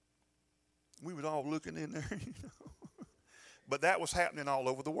 We was all looking in there, you know. But that was happening all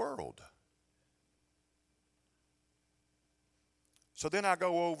over the world. So then I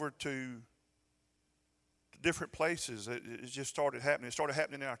go over to different places. It just started happening. It started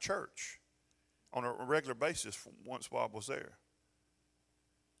happening in our church on a regular basis once Bob was there.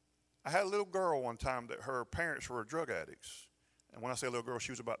 I had a little girl one time that her parents were drug addicts. And when I say little girl,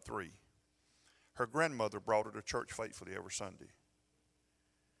 she was about 3. Her grandmother brought her to church faithfully every Sunday.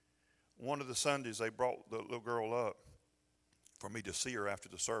 One of the Sundays, they brought the little girl up for me to see her after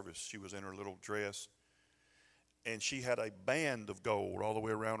the service. She was in her little dress, and she had a band of gold all the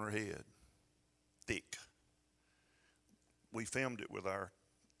way around her head, thick. We filmed it with our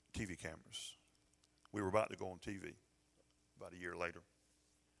TV cameras. We were about to go on TV about a year later.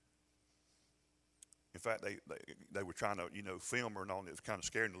 In fact, they were trying to, film her and all, and it was kind of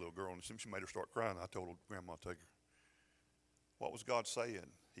scaring the little girl. And she made her start crying. I told her, Grandma, take her. What was God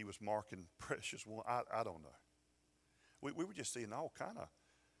saying? He was marking precious one. I don't know. We were just seeing all kind of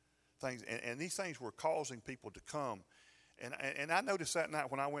things. And these things were causing people to come. And I noticed that night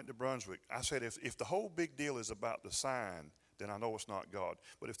when I went to Brunswick, I said, if the whole big deal is about the sign, then I know it's not God.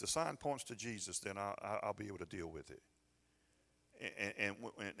 But if the sign points to Jesus, then I'll be able to deal with it.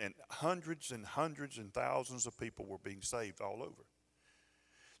 And hundreds and hundreds and thousands of people were being saved all over.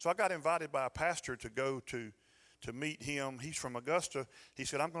 So I got invited by a pastor to go to meet him. He's from Augusta. He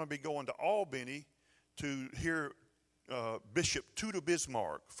said, I'm going to be going to Albany to hear Bishop Tuda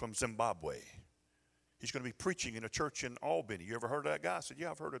Bismarck from Zimbabwe. He's going to be preaching in a church in Albany. You ever heard of that guy? I said,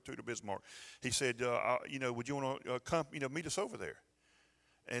 yeah, I've heard of Tuda Bismarck. He said, would you want to come, meet us over there?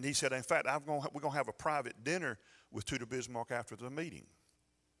 And he said, in fact, we're going to have a private dinner with Tuda Bismarck after the meeting.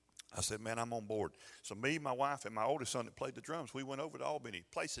 I said, man, I'm on board. So me, my wife, and my oldest son that played the drums, we went over to Albany.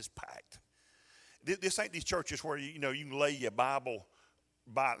 Place is packed. This ain't these churches where, you can lay your Bible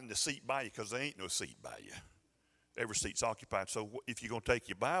in the seat by you, because there ain't no seat by you. Every seat's occupied. So if you're going to take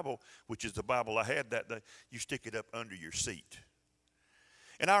your Bible, which is the Bible I had that day, you stick it up under your seat.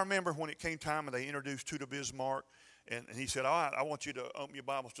 And I remember when it came time and they introduced Tuda Bismarck, and he said, all right, I want you to open your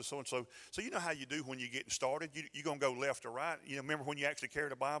Bibles to so-and-so. So you know how you do when you're getting started? You're going to go left or right. Remember when you actually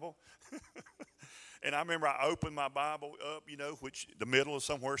carried a Bible? And I remember I opened my Bible up, which the middle is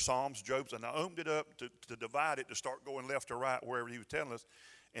somewhere, Psalms, Job's, and I opened it up to divide it, to start going left or right, wherever he was telling us.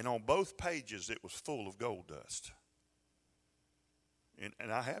 And on both pages, it was full of gold dust.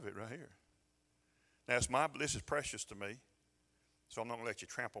 And I have it right here. Now, this is precious to me, so I'm not going to let you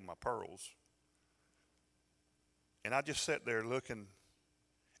trample my pearls. And I just sat there looking.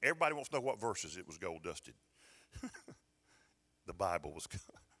 Everybody wants to know what verses it was gold dusted. The Bible was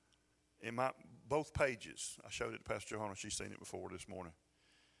in both pages. I showed it to Pastor Johanna. She's seen it before this morning.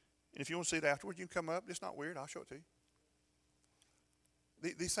 And if you want to see it afterwards, you can come up. It's not weird. I'll show it to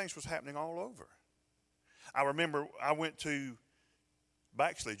you. These things was happening all over. I remember I went to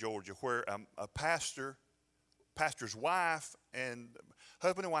Baxley, Georgia, where a pastor's wife and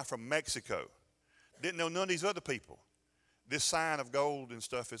husband and wife from Mexico didn't know none of these other people. This sign of gold and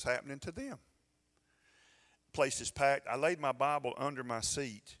stuff is happening to them. Place is packed. I laid my Bible under my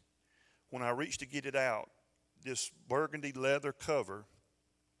seat. When I reached to get it out, this burgundy leather cover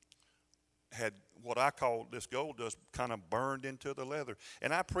had what I call this gold dust kind of burned into the leather.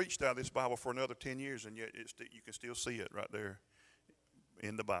 And I preached out of this Bible for another 10 years, and yet you can still see it right there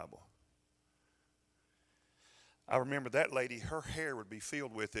in the Bible. I remember that lady, her hair would be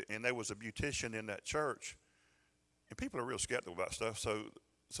filled with it, and there was a beautician in that church. And people are real skeptical about stuff, so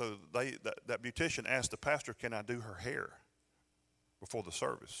that beautician asked the pastor, can I do her hair before the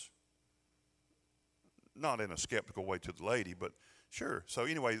service? Not in a skeptical way to the lady, but sure. So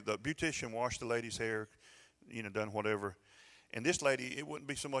anyway, the beautician washed the lady's hair, done whatever. And this lady, it wouldn't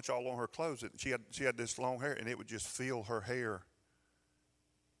be so much all on her clothes. She had this long hair, and it would just fill her hair.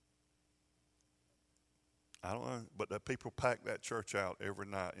 I don't know, but the people packed that church out every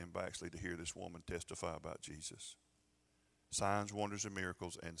night in Baxley to hear this woman testify about Jesus. Signs, wonders, and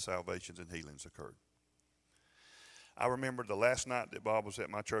miracles, and salvations and healings occurred. I remember the last night that Bob was at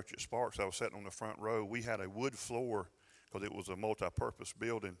my church at Sparks, I was sitting on the front row. We had a wood floor because it was a multi-purpose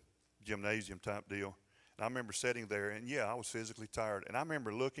building, gymnasium type deal. And I remember sitting there, and yeah, I was physically tired. And I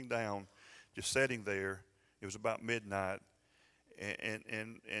remember looking down, just sitting there. It was about midnight.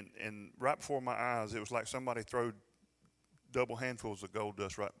 And right before my eyes, it was like somebody threw double handfuls of gold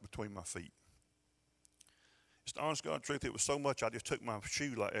dust right between my feet. It's the honest God truth. It was so much, I just took my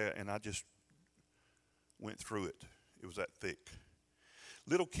shoe like that, and I just went through it. It was that thick.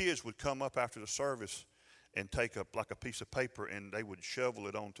 Little kids would come up after the service and take up like a piece of paper, and they would shovel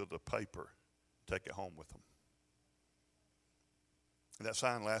it onto the paper, take it home with them. And that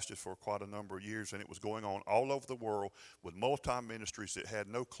sign lasted for quite a number of years, and it was going on all over the world with multi-ministries that had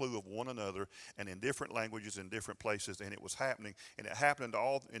no clue of one another and in different languages in different places, and it was happening. And it happened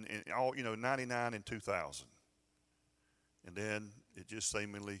all in 99 and 2000. And then it just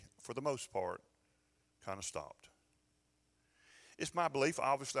seemingly, for the most part, kind of stopped. It's my belief,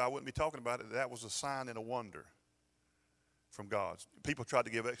 obviously I wouldn't be talking about it, that was a sign and a wonder from God. People tried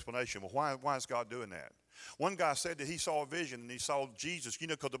to give explanation. Well, why is God doing that? One guy said that he saw a vision and he saw Jesus.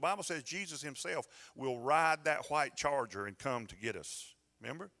 Because the Bible says Jesus himself will ride that white charger and come to get us.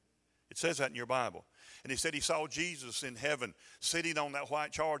 Remember? It says that in your Bible. And he said he saw Jesus in heaven sitting on that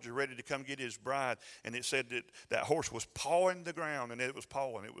white charger ready to come get his bride. And it said that that horse was pawing the ground, and it was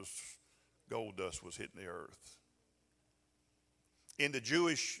pawing. It was gold dust was hitting the earth. In the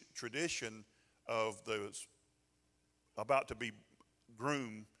Jewish tradition of the about to be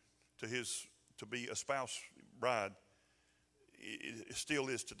groomed to be a spouse bride, it still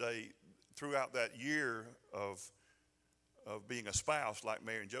is today. Throughout that year of being a spouse, like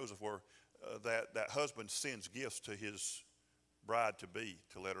Mary and Joseph were, that husband sends gifts to his bride-to-be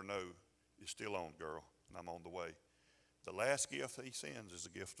to let her know, you're still on, girl, and I'm on the way. The last gift that he sends is a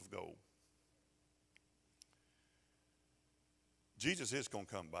gift of gold. Jesus is going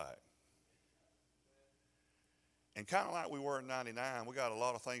to come back. And kind of like we were in 99, we got a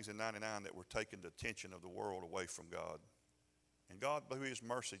lot of things in 99 that were taking the attention of the world away from God. And God, through his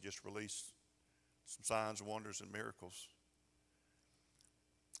mercy, just released some signs, wonders, and miracles.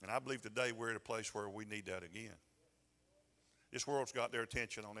 And I believe today we're at a place where we need that again. This world's got their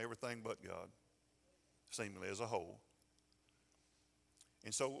attention on everything but God, seemingly as a whole.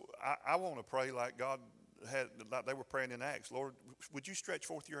 And so I want to pray like God had, like they were praying in Acts. Lord, would you stretch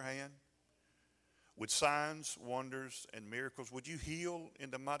forth your hand with signs, wonders, and miracles? Would you heal in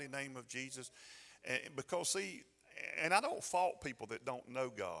the mighty name of Jesus? Because see, and I don't fault people that don't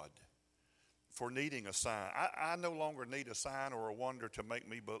know God for needing a sign. I no longer need a sign or a wonder to make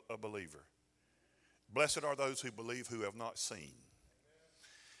me a believer. Blessed are those who believe who have not seen.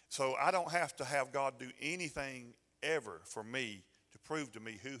 So I don't have to have God do anything ever for me to prove to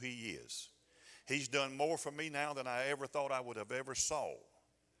me who he is. He's done more for me now than I ever thought I would have ever saw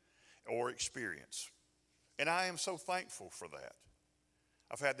or experienced. And I am so thankful for that.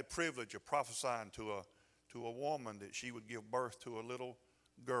 I've had the privilege of prophesying to a woman that she would give birth to a little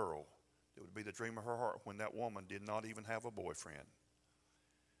girl that would be the dream of her heart when that woman did not even have a boyfriend.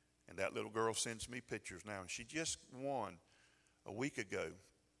 And that little girl sends me pictures now. And she just won a week ago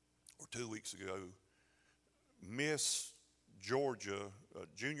or 2 weeks ago Miss Georgia,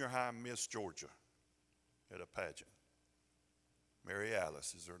 junior high Miss Georgia at a pageant. Mary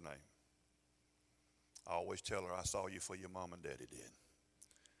Alice is her name. I always tell her I saw you for your mom and daddy did.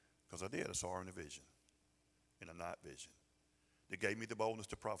 Because I did. I saw her in a vision, in a night vision. That gave me the boldness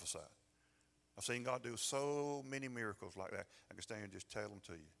to prophesy. I've seen God do so many miracles like that. I can stand here and just tell them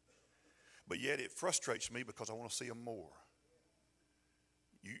to you. But yet it frustrates me because I want to see them more.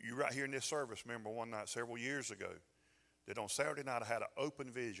 You right here in this service, remember one night several years ago, that on Saturday night I had an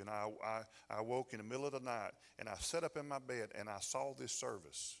open vision. I woke in the middle of the night and I sat up in my bed and I saw this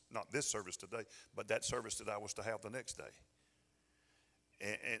service. Not this service today, but that service that I was to have the next day.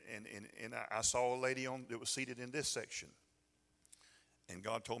 And I saw a lady that was seated in this section. And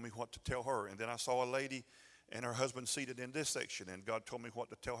God told me what to tell her. And then I saw a lady and her husband seated in this section. And God told me what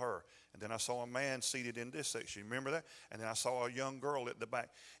to tell her. And then I saw a man seated in this section. Remember that? And then I saw a young girl at the back.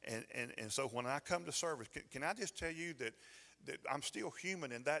 And so when I come to service, can I just tell you that I'm still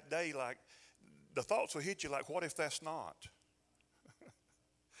human? And that day, like, the thoughts will hit you like, what if that's not?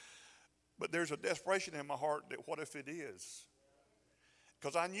 But there's a desperation in my heart that what if it is?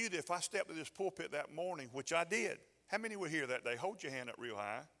 Because I knew that if I stepped to this pulpit that morning, which I did, How many were here that day? Hold your hand up real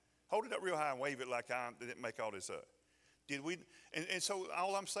high. Hold it up real high and wave it like I didn't make all this up. Did we? And so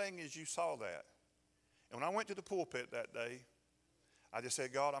all I'm saying is you saw that. And when I went to the pulpit that day, I just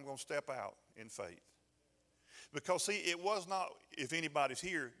said, God, I'm going to step out in faith. Because, see, it was not, if anybody's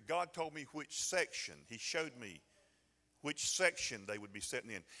here, God told me which section. He showed me which section they would be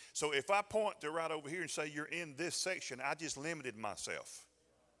sitting in. So if I point to right over here and say you're in this section, I just limited myself.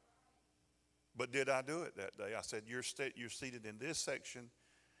 But did I do it that day? I said, you're seated in this section.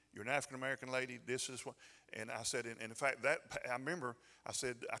 You're an African-American lady. This is what, and I said, and in fact, that I remember, I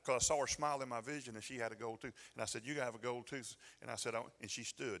said, because I saw her smile in my vision, and she had a gold tooth. And I said, you have a gold tooth. And I said, and she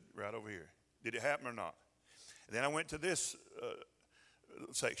stood right over here. Did it happen or not? And then I went to this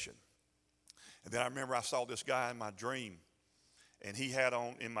section. And then I remember I saw this guy in my dream. And he had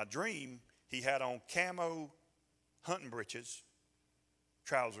on, in my dream, he had on camo hunting breeches,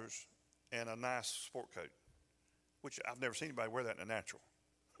 trousers, and a nice sport coat, which I've never seen anybody wear that in the natural.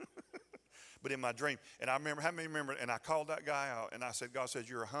 But in my dream, and I remember, how many remember, and I called that guy out, and I said, God says,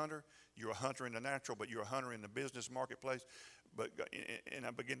 you're a hunter in the natural, but you're a hunter in the business marketplace. And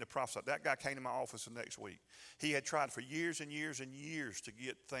I began to prophesy. That guy came to my office the next week. He had tried for years and years and years to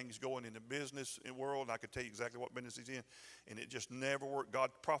get things going in the business world. I could tell you exactly what business he's in, and it just never worked.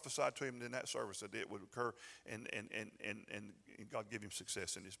 God prophesied to him in that service that it would occur, and God gave him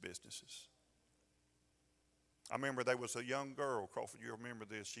success in his businesses. I remember there was a young girl, Crawford, you remember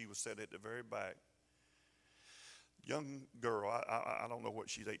this, she was sat at the very back. Young girl, I don't know what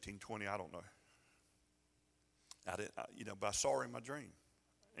she's, 18, 20, I don't know. But I saw her in my dream.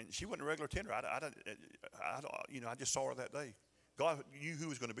 And she wasn't a regular tender. I just saw her that day. God knew who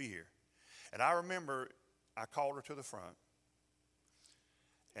was going to be here. And I remember I called her to the front.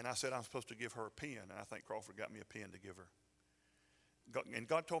 And I said I'm supposed to give her a pen. And I think Crawford got me a pen to give her. And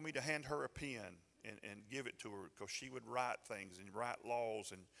God told me to hand her a pen and give it to her, because she would write things and write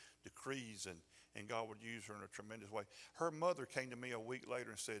laws and decrees, and God would use her in a tremendous way. Her mother came to me a week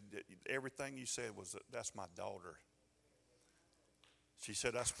later and said, everything you said was, that's my daughter. She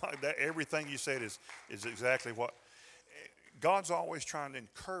said, everything you said is exactly what. God's always trying to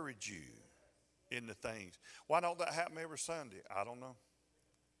encourage you in the things. Why don't that happen every Sunday? I don't know.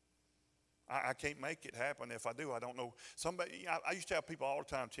 I can't make it happen. If I do, I don't know. I used to have people all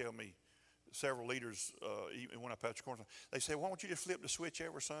the time tell me, several leaders, even when I pastor corner, they say, why don't you just flip the switch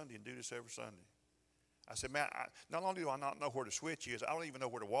every Sunday and do this every Sunday? I said, man, not only do I not know where the switch is, I don't even know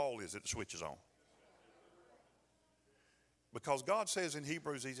where the wall is that the switch is on. Because God says in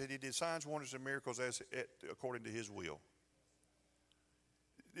Hebrews, he said he did signs, wonders, and miracles according to his will.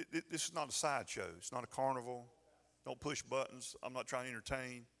 This is not a sideshow. It's not a carnival. Don't push buttons. I'm not trying to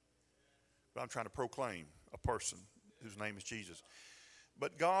entertain, but I'm trying to proclaim a person whose name is Jesus.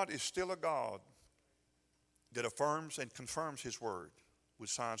 But God is still a God that affirms and confirms his word with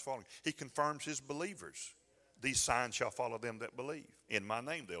signs following. He confirms his believers. These signs shall follow them that believe. In my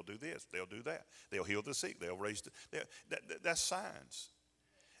name, they'll do this. They'll do that. They'll heal the sick. They'll raise that's signs.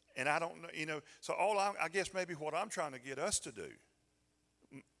 And I don't know, so I guess maybe what I'm trying to get us to do,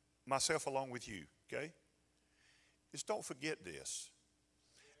 myself along with you, okay, is don't forget this.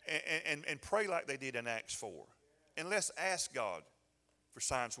 And pray like they did in Acts 4. And let's ask God for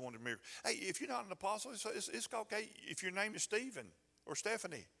signs, wonders, miracles. Hey, if you're not an apostle, it's okay. If your name is Stephen or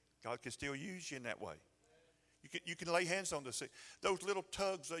Stephanie, God can still use you in that way. You can lay hands on the sick. Those little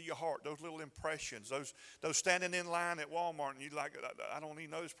tugs of your heart, those little impressions, those standing in line at Walmart, and you like, I don't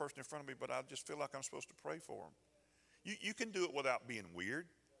even know this person in front of me, but I just feel like I'm supposed to pray for them. You can do it without being weird.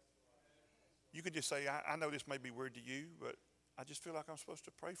 You can just say, I know this may be weird to you, but I just feel like I'm supposed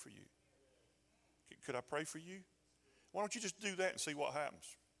to pray for you. Could I pray for you? Why don't you just do that and see what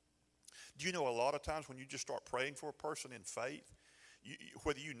happens? Do you know a lot of times when you just start praying for a person in faith,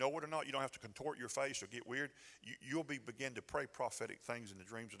 whether you know it or not, you don't have to contort your face or get weird. You'll begin to pray prophetic things in the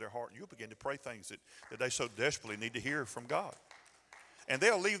dreams of their heart. And you'll begin to pray things that they so desperately need to hear from God. And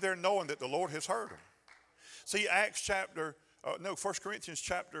they'll leave there knowing that the Lord has heard them. See, 1 Corinthians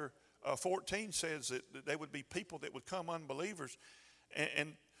chapter 14 says that they would be people that would come unbelievers,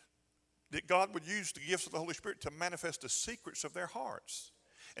 and that God would use the gifts of the Holy Spirit to manifest the secrets of their hearts.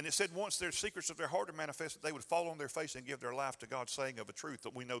 And it said once their secrets of their heart are manifested, they would fall on their face and give their life to God, saying of a truth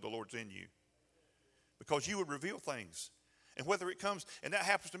that we know the Lord's in you. Because you would reveal things. And whether it comes, and that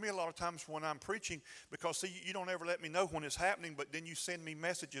happens to me a lot of times when I'm preaching, because see, you don't ever let me know when it's happening, but then you send me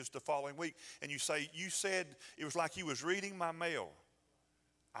messages the following week, and you say, you said it was like you was reading my mail.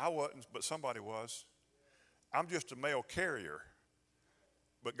 I wasn't, but somebody was. I'm just a mail carrier.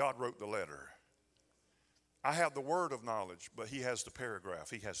 But God wrote the letter. I have the word of knowledge, but he has the paragraph.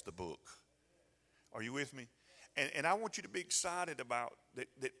 He has the book. Are you with me? And I want you to be excited about that.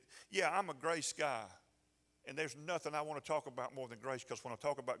 Yeah, I'm a grace guy. And there's nothing I want to talk about more than grace, because when I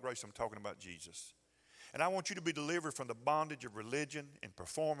talk about grace, I'm talking about Jesus. And I want you to be delivered from the bondage of religion and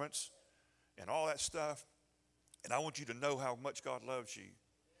performance and all that stuff. And I want you to know how much God loves you.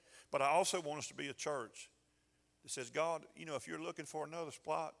 But I also want us to be a church that says, God, if you're looking for another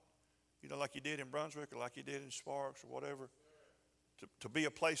spot, like you did in Brunswick or like you did in Sparks or whatever, to be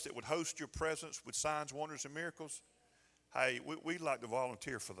a place that would host your presence with signs, wonders, and miracles, hey, we'd like to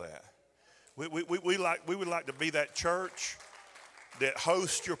volunteer for that. We would like to be that church that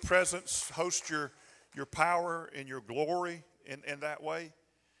hosts your presence, hosts your power and your glory in that way.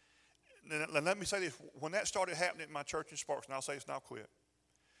 And let me say this. When that started happening at my church in Sparks, and I'll say this and I'll quit.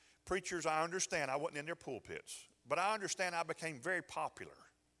 Preachers, I understand I wasn't in their pulpits, but I understand I became very popular.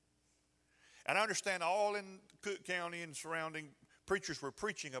 And I understand all in Cook County and surrounding preachers were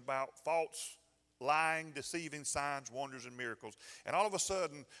preaching about false, lying, deceiving signs, wonders, and miracles. And all of a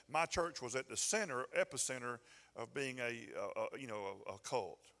sudden, my church was at the epicenter of being a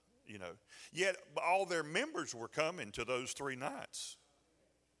cult, Yet all their members were coming to those 3 nights.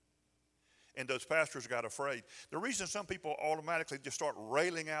 And those pastors got afraid. The reason some people automatically just start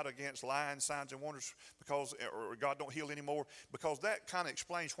railing out against lying, signs, and wonders or God don't heal anymore, because that kind of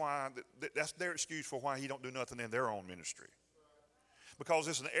explains why, that's their excuse for why he don't do nothing in their own ministry. Because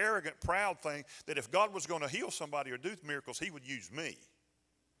it's an arrogant, proud thing that if God was going to heal somebody or do miracles, he would use me.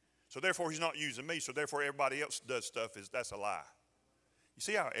 So therefore, he's not using me. So therefore, everybody else does stuff. That's a lie. You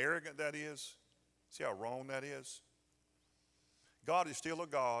see how arrogant that is? See how wrong that is? God is still a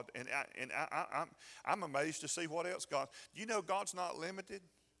God, and I'm amazed to see what else God. God's not limited.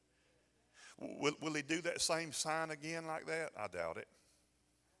 Will he do that same sign again like that? I doubt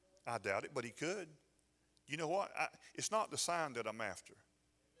it, but he could. You know what? It's not the sign that I'm after.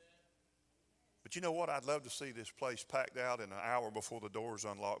 But you know what? I'd love to see this place packed out in an hour before the doors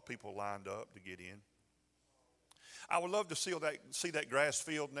unlocked, people lined up to get in. I would love to see that grass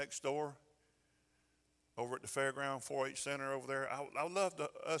field next door over at the fairground 4-H center over there. I would love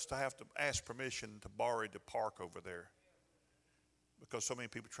us to have to ask permission to borrow the park over there, because so many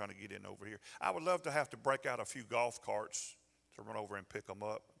people are trying to get in over here. I would love to have to break out a few golf carts to run over and pick them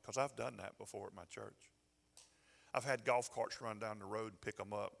up, because I've done that before at my church. I've had golf carts run down the road and pick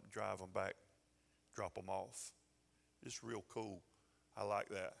them up, drive them back, drop them off. It's real cool. I like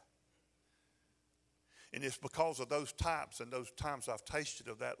that. And it's because of those types and those times I've tasted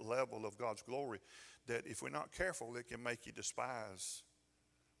of that level of God's glory that if we're not careful, it can make you despise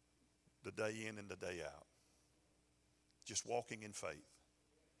the day in and the day out. Just walking in faith.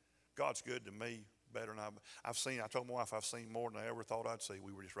 God's good to me better than I told my wife I've seen more than I ever thought I'd see.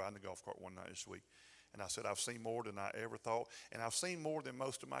 We were just riding the golf cart one night this week. And I said, I've seen more than I ever thought. And I've seen more than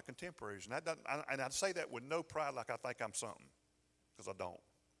most of my contemporaries. And I'd say that with no pride, like I think I'm something, because I don't.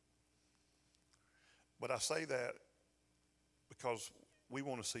 But I say that because we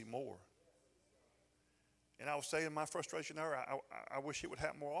want to see more. And I was saying my frustration there, I wish it would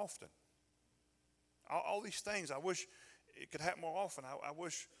happen more often. All these things, I wish it could happen more often. I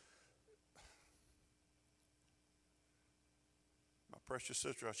wish my precious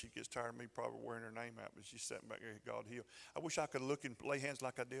sister, she gets tired of me probably wearing her name out, but she's sitting back there, God heal. I wish I could look and lay hands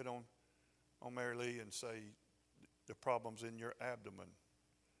like I did on Mary Lee and say, the problem's in your abdomen.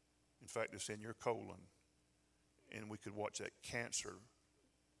 In fact, it's in your colon. And we could watch that cancer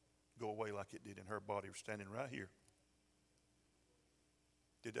go away like it did in her body, standing right here.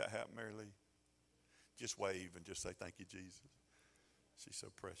 Did that happen, Mary Lee? Just wave and just say, thank you, Jesus. She's so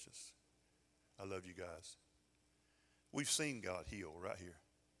precious. I love you guys. We've seen God heal right here.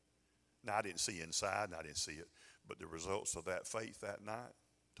 Now, I didn't see inside, and I didn't see it, but the results of that faith that night,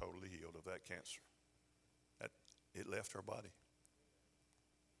 totally healed of that cancer. It left her body.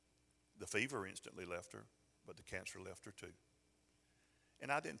 The fever instantly left her, but the cancer left her too.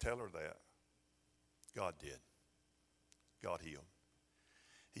 And I didn't tell her that. God did. God healed.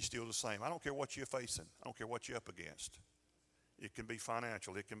 He's still the same. I don't care what you're facing. I don't care what you're up against. It can be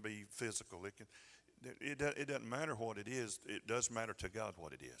financial. It can be physical. It doesn't matter what it is. It does matter to God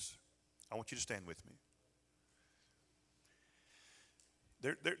what it is. I want you to stand with me.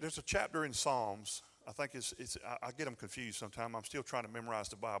 There's a chapter in Psalms. I think I get them confused sometimes. I'm still trying to memorize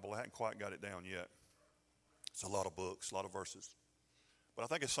the Bible. I haven't quite got it down yet. It's a lot of books, a lot of verses. But I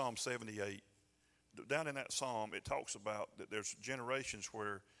think it's Psalm 78. Down in that psalm, it talks about that there's generations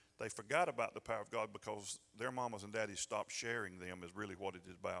where they forgot about the power of God because their mamas and daddies stopped sharing them is really what it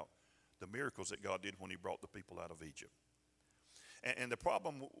is about. The miracles that God did when he brought the people out of Egypt. And the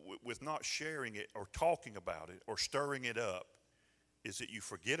problem with not sharing it or talking about it or stirring it up is that you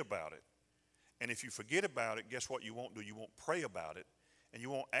forget about it. And if you forget about it, guess what you won't do? You won't pray about it, and you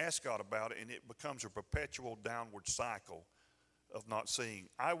won't ask God about it, and it becomes a perpetual downward cycle of not seeing.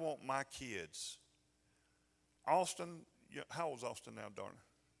 I want my kids. Austin, how old's Austin now, darling?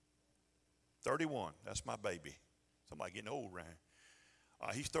 31. That's my baby. Somebody getting old around here.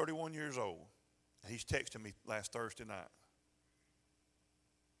 He's 31 years old. And he's texted me last Thursday night.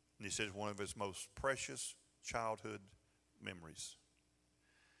 And he says one of his most precious childhood memories.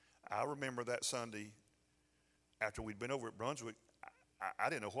 I remember that Sunday after we'd been over at Brunswick, I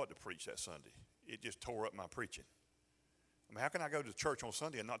didn't know what to preach that Sunday. It just tore up my preaching. I mean, how can I go to church on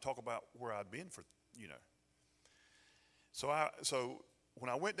Sunday and not talk about where I'd been for, So when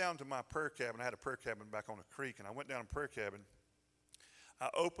I went down to my prayer cabin, I had a prayer cabin back on the creek, and I went down to prayer cabin. I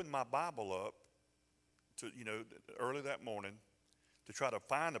opened my Bible up to, early that morning to try to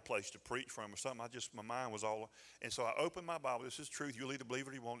find a place to preach from or something. My mind was all, and so I opened my Bible. This is truth. You'll either believe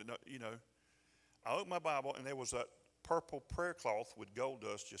it or you won't. I opened my Bible, and there was that purple prayer cloth with gold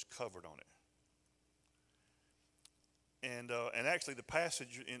dust just covered on it. And actually the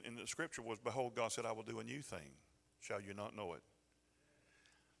passage in the scripture was, behold, God said, I will do a new thing. Shall you not know it?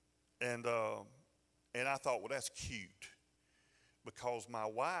 And I thought, well, that's cute. Because my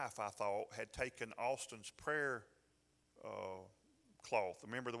wife, I thought, had taken Austin's prayer cloth.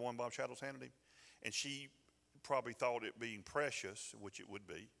 Remember the one Bob Shadows handed him? And she probably thought it being precious, which it would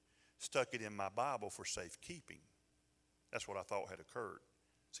be, stuck it in my Bible for safekeeping. That's what I thought had occurred.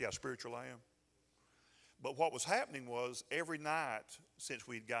 See how spiritual I am? But what was happening was every night since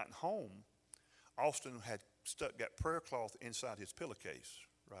we'd gotten home, Austin had got prayer cloth inside his pillowcase,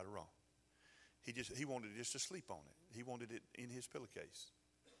 right or wrong. He wanted just to sleep on it. He wanted it in his pillowcase.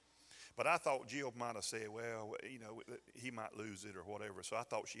 But I thought Jill might have said, well, he might lose it or whatever. So I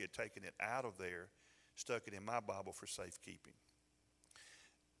thought she had taken it out of there, stuck it in my Bible for safekeeping.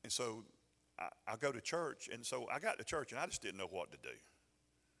 And so I go to church, and so I got to church, and I just didn't know what to do.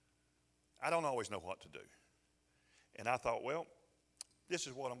 I don't always know what to do. And I thought, well, this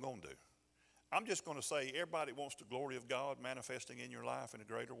is what I'm going to do. I'm just going to say, everybody wants the glory of God manifesting in your life in a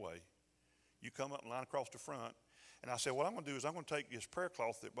greater way. You come up and line across the front. And I said, what I'm going to do is I'm going to take this prayer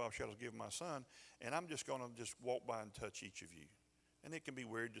cloth that Bob Shadow's given my son, and I'm just going to just walk by and touch each of you. And it can be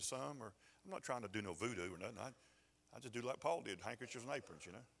weird to some, or I'm not trying to do no voodoo or nothing. I just do like Paul did, handkerchiefs and aprons,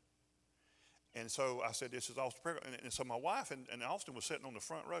 And so I said, this is Austin prayer. And so my wife and Austin was sitting on the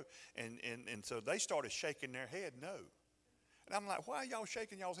front row, and so they started shaking their head no. And I'm like, why are y'all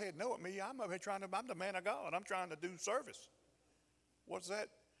shaking y'all's head no at me? I'm over here I'm the man of God. I'm trying to do service. What's that?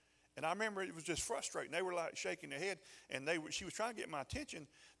 And I remember it was just frustrating. They were like shaking their head, and she was trying to get my attention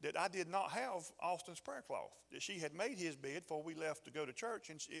that I did not have Austin's prayer cloth, that she had made his bed before we left to go to church,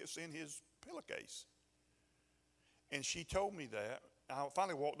 and it's in his pillowcase. And she told me that. I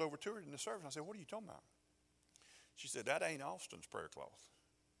finally walked over to her in the service, and I said, what are you talking about? She said, that ain't Austin's prayer cloth.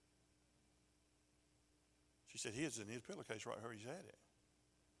 She said, his in his pillowcase right here, he's had it.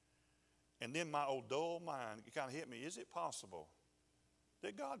 And then my old dull mind, it kind of hit me, is it possible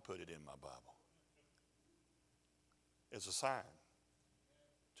that God put it in my Bible as a sign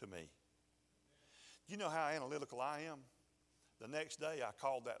to me? You know how analytical I am? The next day I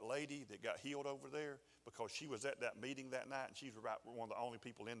called that lady that got healed over there because she was at that meeting that night, and she's about one of the only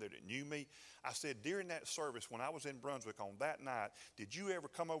people in there that knew me. I said, during that service when I was in Brunswick on that night, did you ever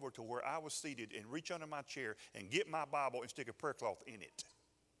come over to where I was seated and reach under my chair and get my Bible and stick a prayer cloth in it?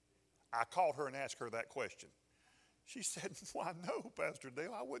 I called her and asked her that question. She said, why no, Pastor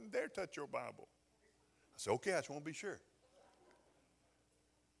Dale, I wouldn't dare touch your Bible. I said, okay, I just want to be sure.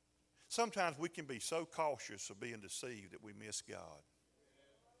 Sometimes we can be so cautious of being deceived that we miss God.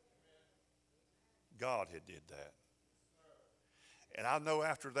 God had did that. And I know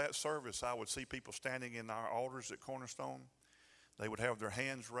after that service, I would see people standing in our altars at Cornerstone. They would have their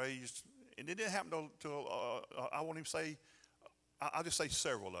hands raised. And it didn't happen to I won't even say, I'll just say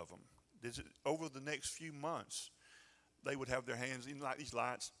several of them. Over the next few months, they would have their hands in like these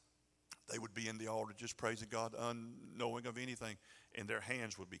lights. They would be in the altar just praising God, unknowing of anything. And their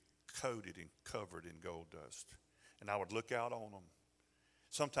hands would be coated and covered in gold dust. And I would look out on them.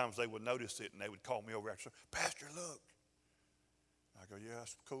 Sometimes they would notice it and they would call me over after, Pastor, look. I go, yeah,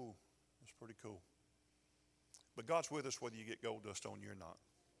 that's cool. That's pretty cool. But God's with us whether you get gold dust on you or not.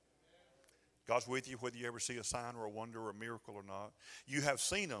 God's with you whether you ever see a sign or a wonder or a miracle or not. You have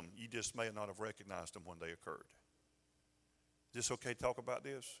seen them. You just may not have recognized them when they occurred. Is this okay to talk about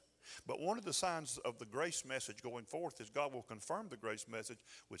this? But one of the signs of the grace message going forth is God will confirm the grace message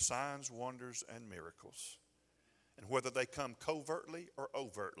with signs, wonders, and miracles. And whether they come covertly or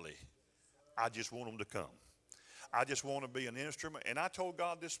overtly, I just want them to come. I just want to be an instrument. And I told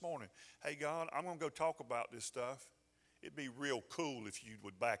God this morning, hey, God, I'm going to go talk about this stuff. It'd be real cool if you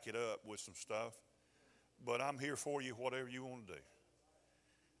would back it up with some stuff. But I'm here for you, whatever you want to do.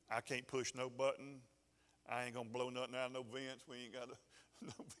 I can't push no button. I ain't going to blow nothing out of no vents. We ain't got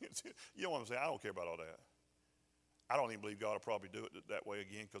no vents. You know what I'm saying? I don't care about all that. I don't even believe God will probably do it that way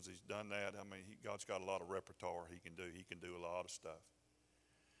again because he's done that. I mean, God's got a lot of repertoire he can do. He can do a lot of stuff.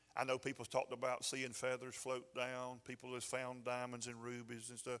 I know people's talked about seeing feathers float down. People has found diamonds and rubies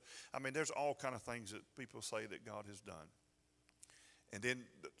and stuff. I mean, there's all kind of things that people say that God has done. And then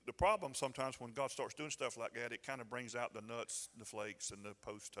the problem sometimes when God starts doing stuff like that, it kind of brings out the nuts, the flakes, and the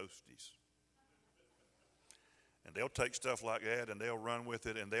post-toasties. And they'll take stuff like that and they'll run with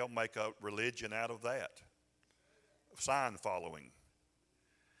it and they'll make a religion out of that. Sign following.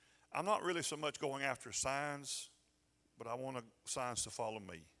 I'm not really so much going after signs, but I want signs to follow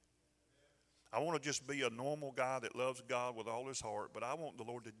me. I want to just be a normal guy that loves God with all his heart, but I want the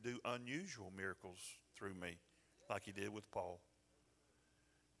Lord to do unusual miracles through me like he did with Paul.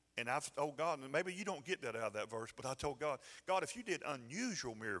 And I've told God, and maybe you don't get that out of that verse, but I told God, God, if you did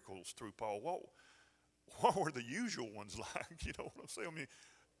unusual miracles through Paul, what were the usual ones like? You know what I'm saying?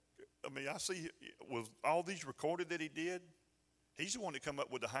 I mean, I see with all these recorded that he did, he's the one that come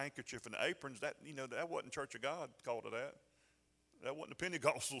up with the handkerchief and the aprons. That, you know, that wasn't Church of God called it that. That wasn't the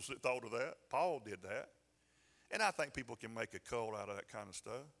Pentecostals that thought of that. Paul did that. And I think people can make a cult out of that kind of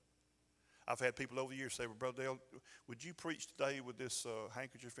stuff. I've had people over the years say, well, Brother Dell, would you preach today with this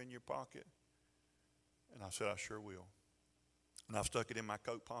handkerchief in your pocket? And I said, I sure will. And I've stuck it in my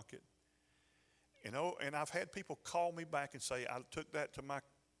coat pocket. You know, and I've had people call me back and say, I took that to my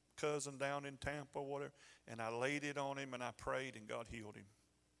cousin down in Tampa or whatever, and I laid it on him and I prayed and God healed him.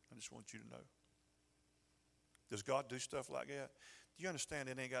 I just want you to know. Does God do stuff like that? Do you understand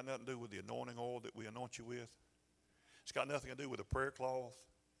it ain't got nothing to do with the anointing oil that we anoint you with? It's got nothing to do with a prayer cloth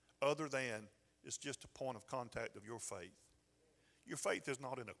other than it's just a point of contact of your faith. Your faith is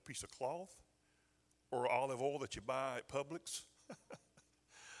not in a piece of cloth or olive oil that you buy at Publix,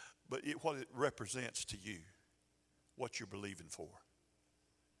 but what it represents to you, what you're believing for.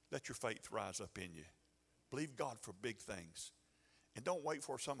 Let your faith rise up in you. Believe God for big things. And don't wait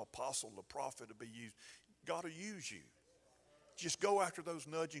for some apostle or prophet to be used. God will use you. Just go after those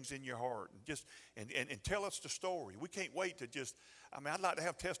nudgings in your heart and tell us the story. We can't wait to just, I mean, I'd like to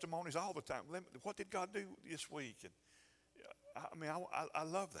have testimonies all the time. What did God do this week? And I mean, I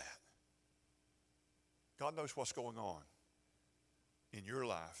love that. God knows what's going on in your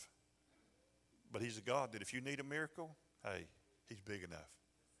life. But he's a God that if you need a miracle, hey, he's big enough.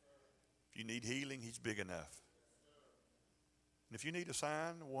 If you need healing, he's big enough. And if you need a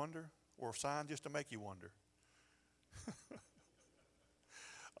sign, a wonder, or a sign just to make you wonder.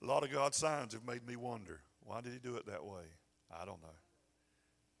 A lot of God's signs have made me wonder. Why did he do it that way? I don't know.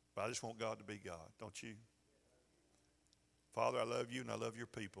 But I just want God to be God, don't you? Father, I love you and I love your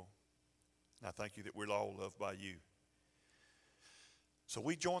people. And I thank you that we're all loved by you. So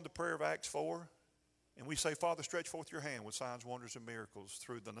we joined the prayer of Acts 4. And we say, Father, stretch forth your hand with signs, wonders, and miracles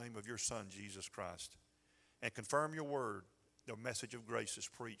through the name of your Son, Jesus Christ. And confirm your word, the message of grace is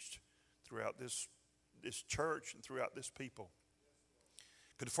preached throughout this church and throughout this people.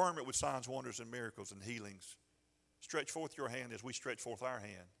 Confirm it with signs, wonders, and miracles and healings. Stretch forth your hand as we stretch forth our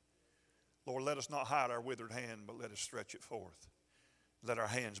hand. Lord, let us not hide our withered hand, but let us stretch it forth. Let our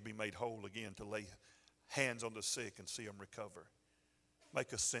hands be made whole again to lay hands on the sick and see them recover.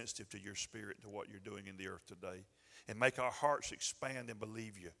 Make us sensitive to your spirit, to what you're doing in the earth today. And make our hearts expand and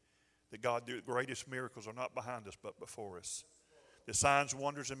believe you. That God, the greatest miracles are not behind us, but before us. The signs,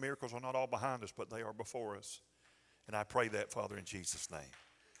 wonders, and miracles are not all behind us, but they are before us. And I pray that, Father, in Jesus' name.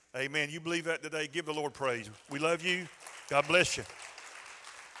 Amen. You believe that today? Give the Lord praise. We love you. God bless you.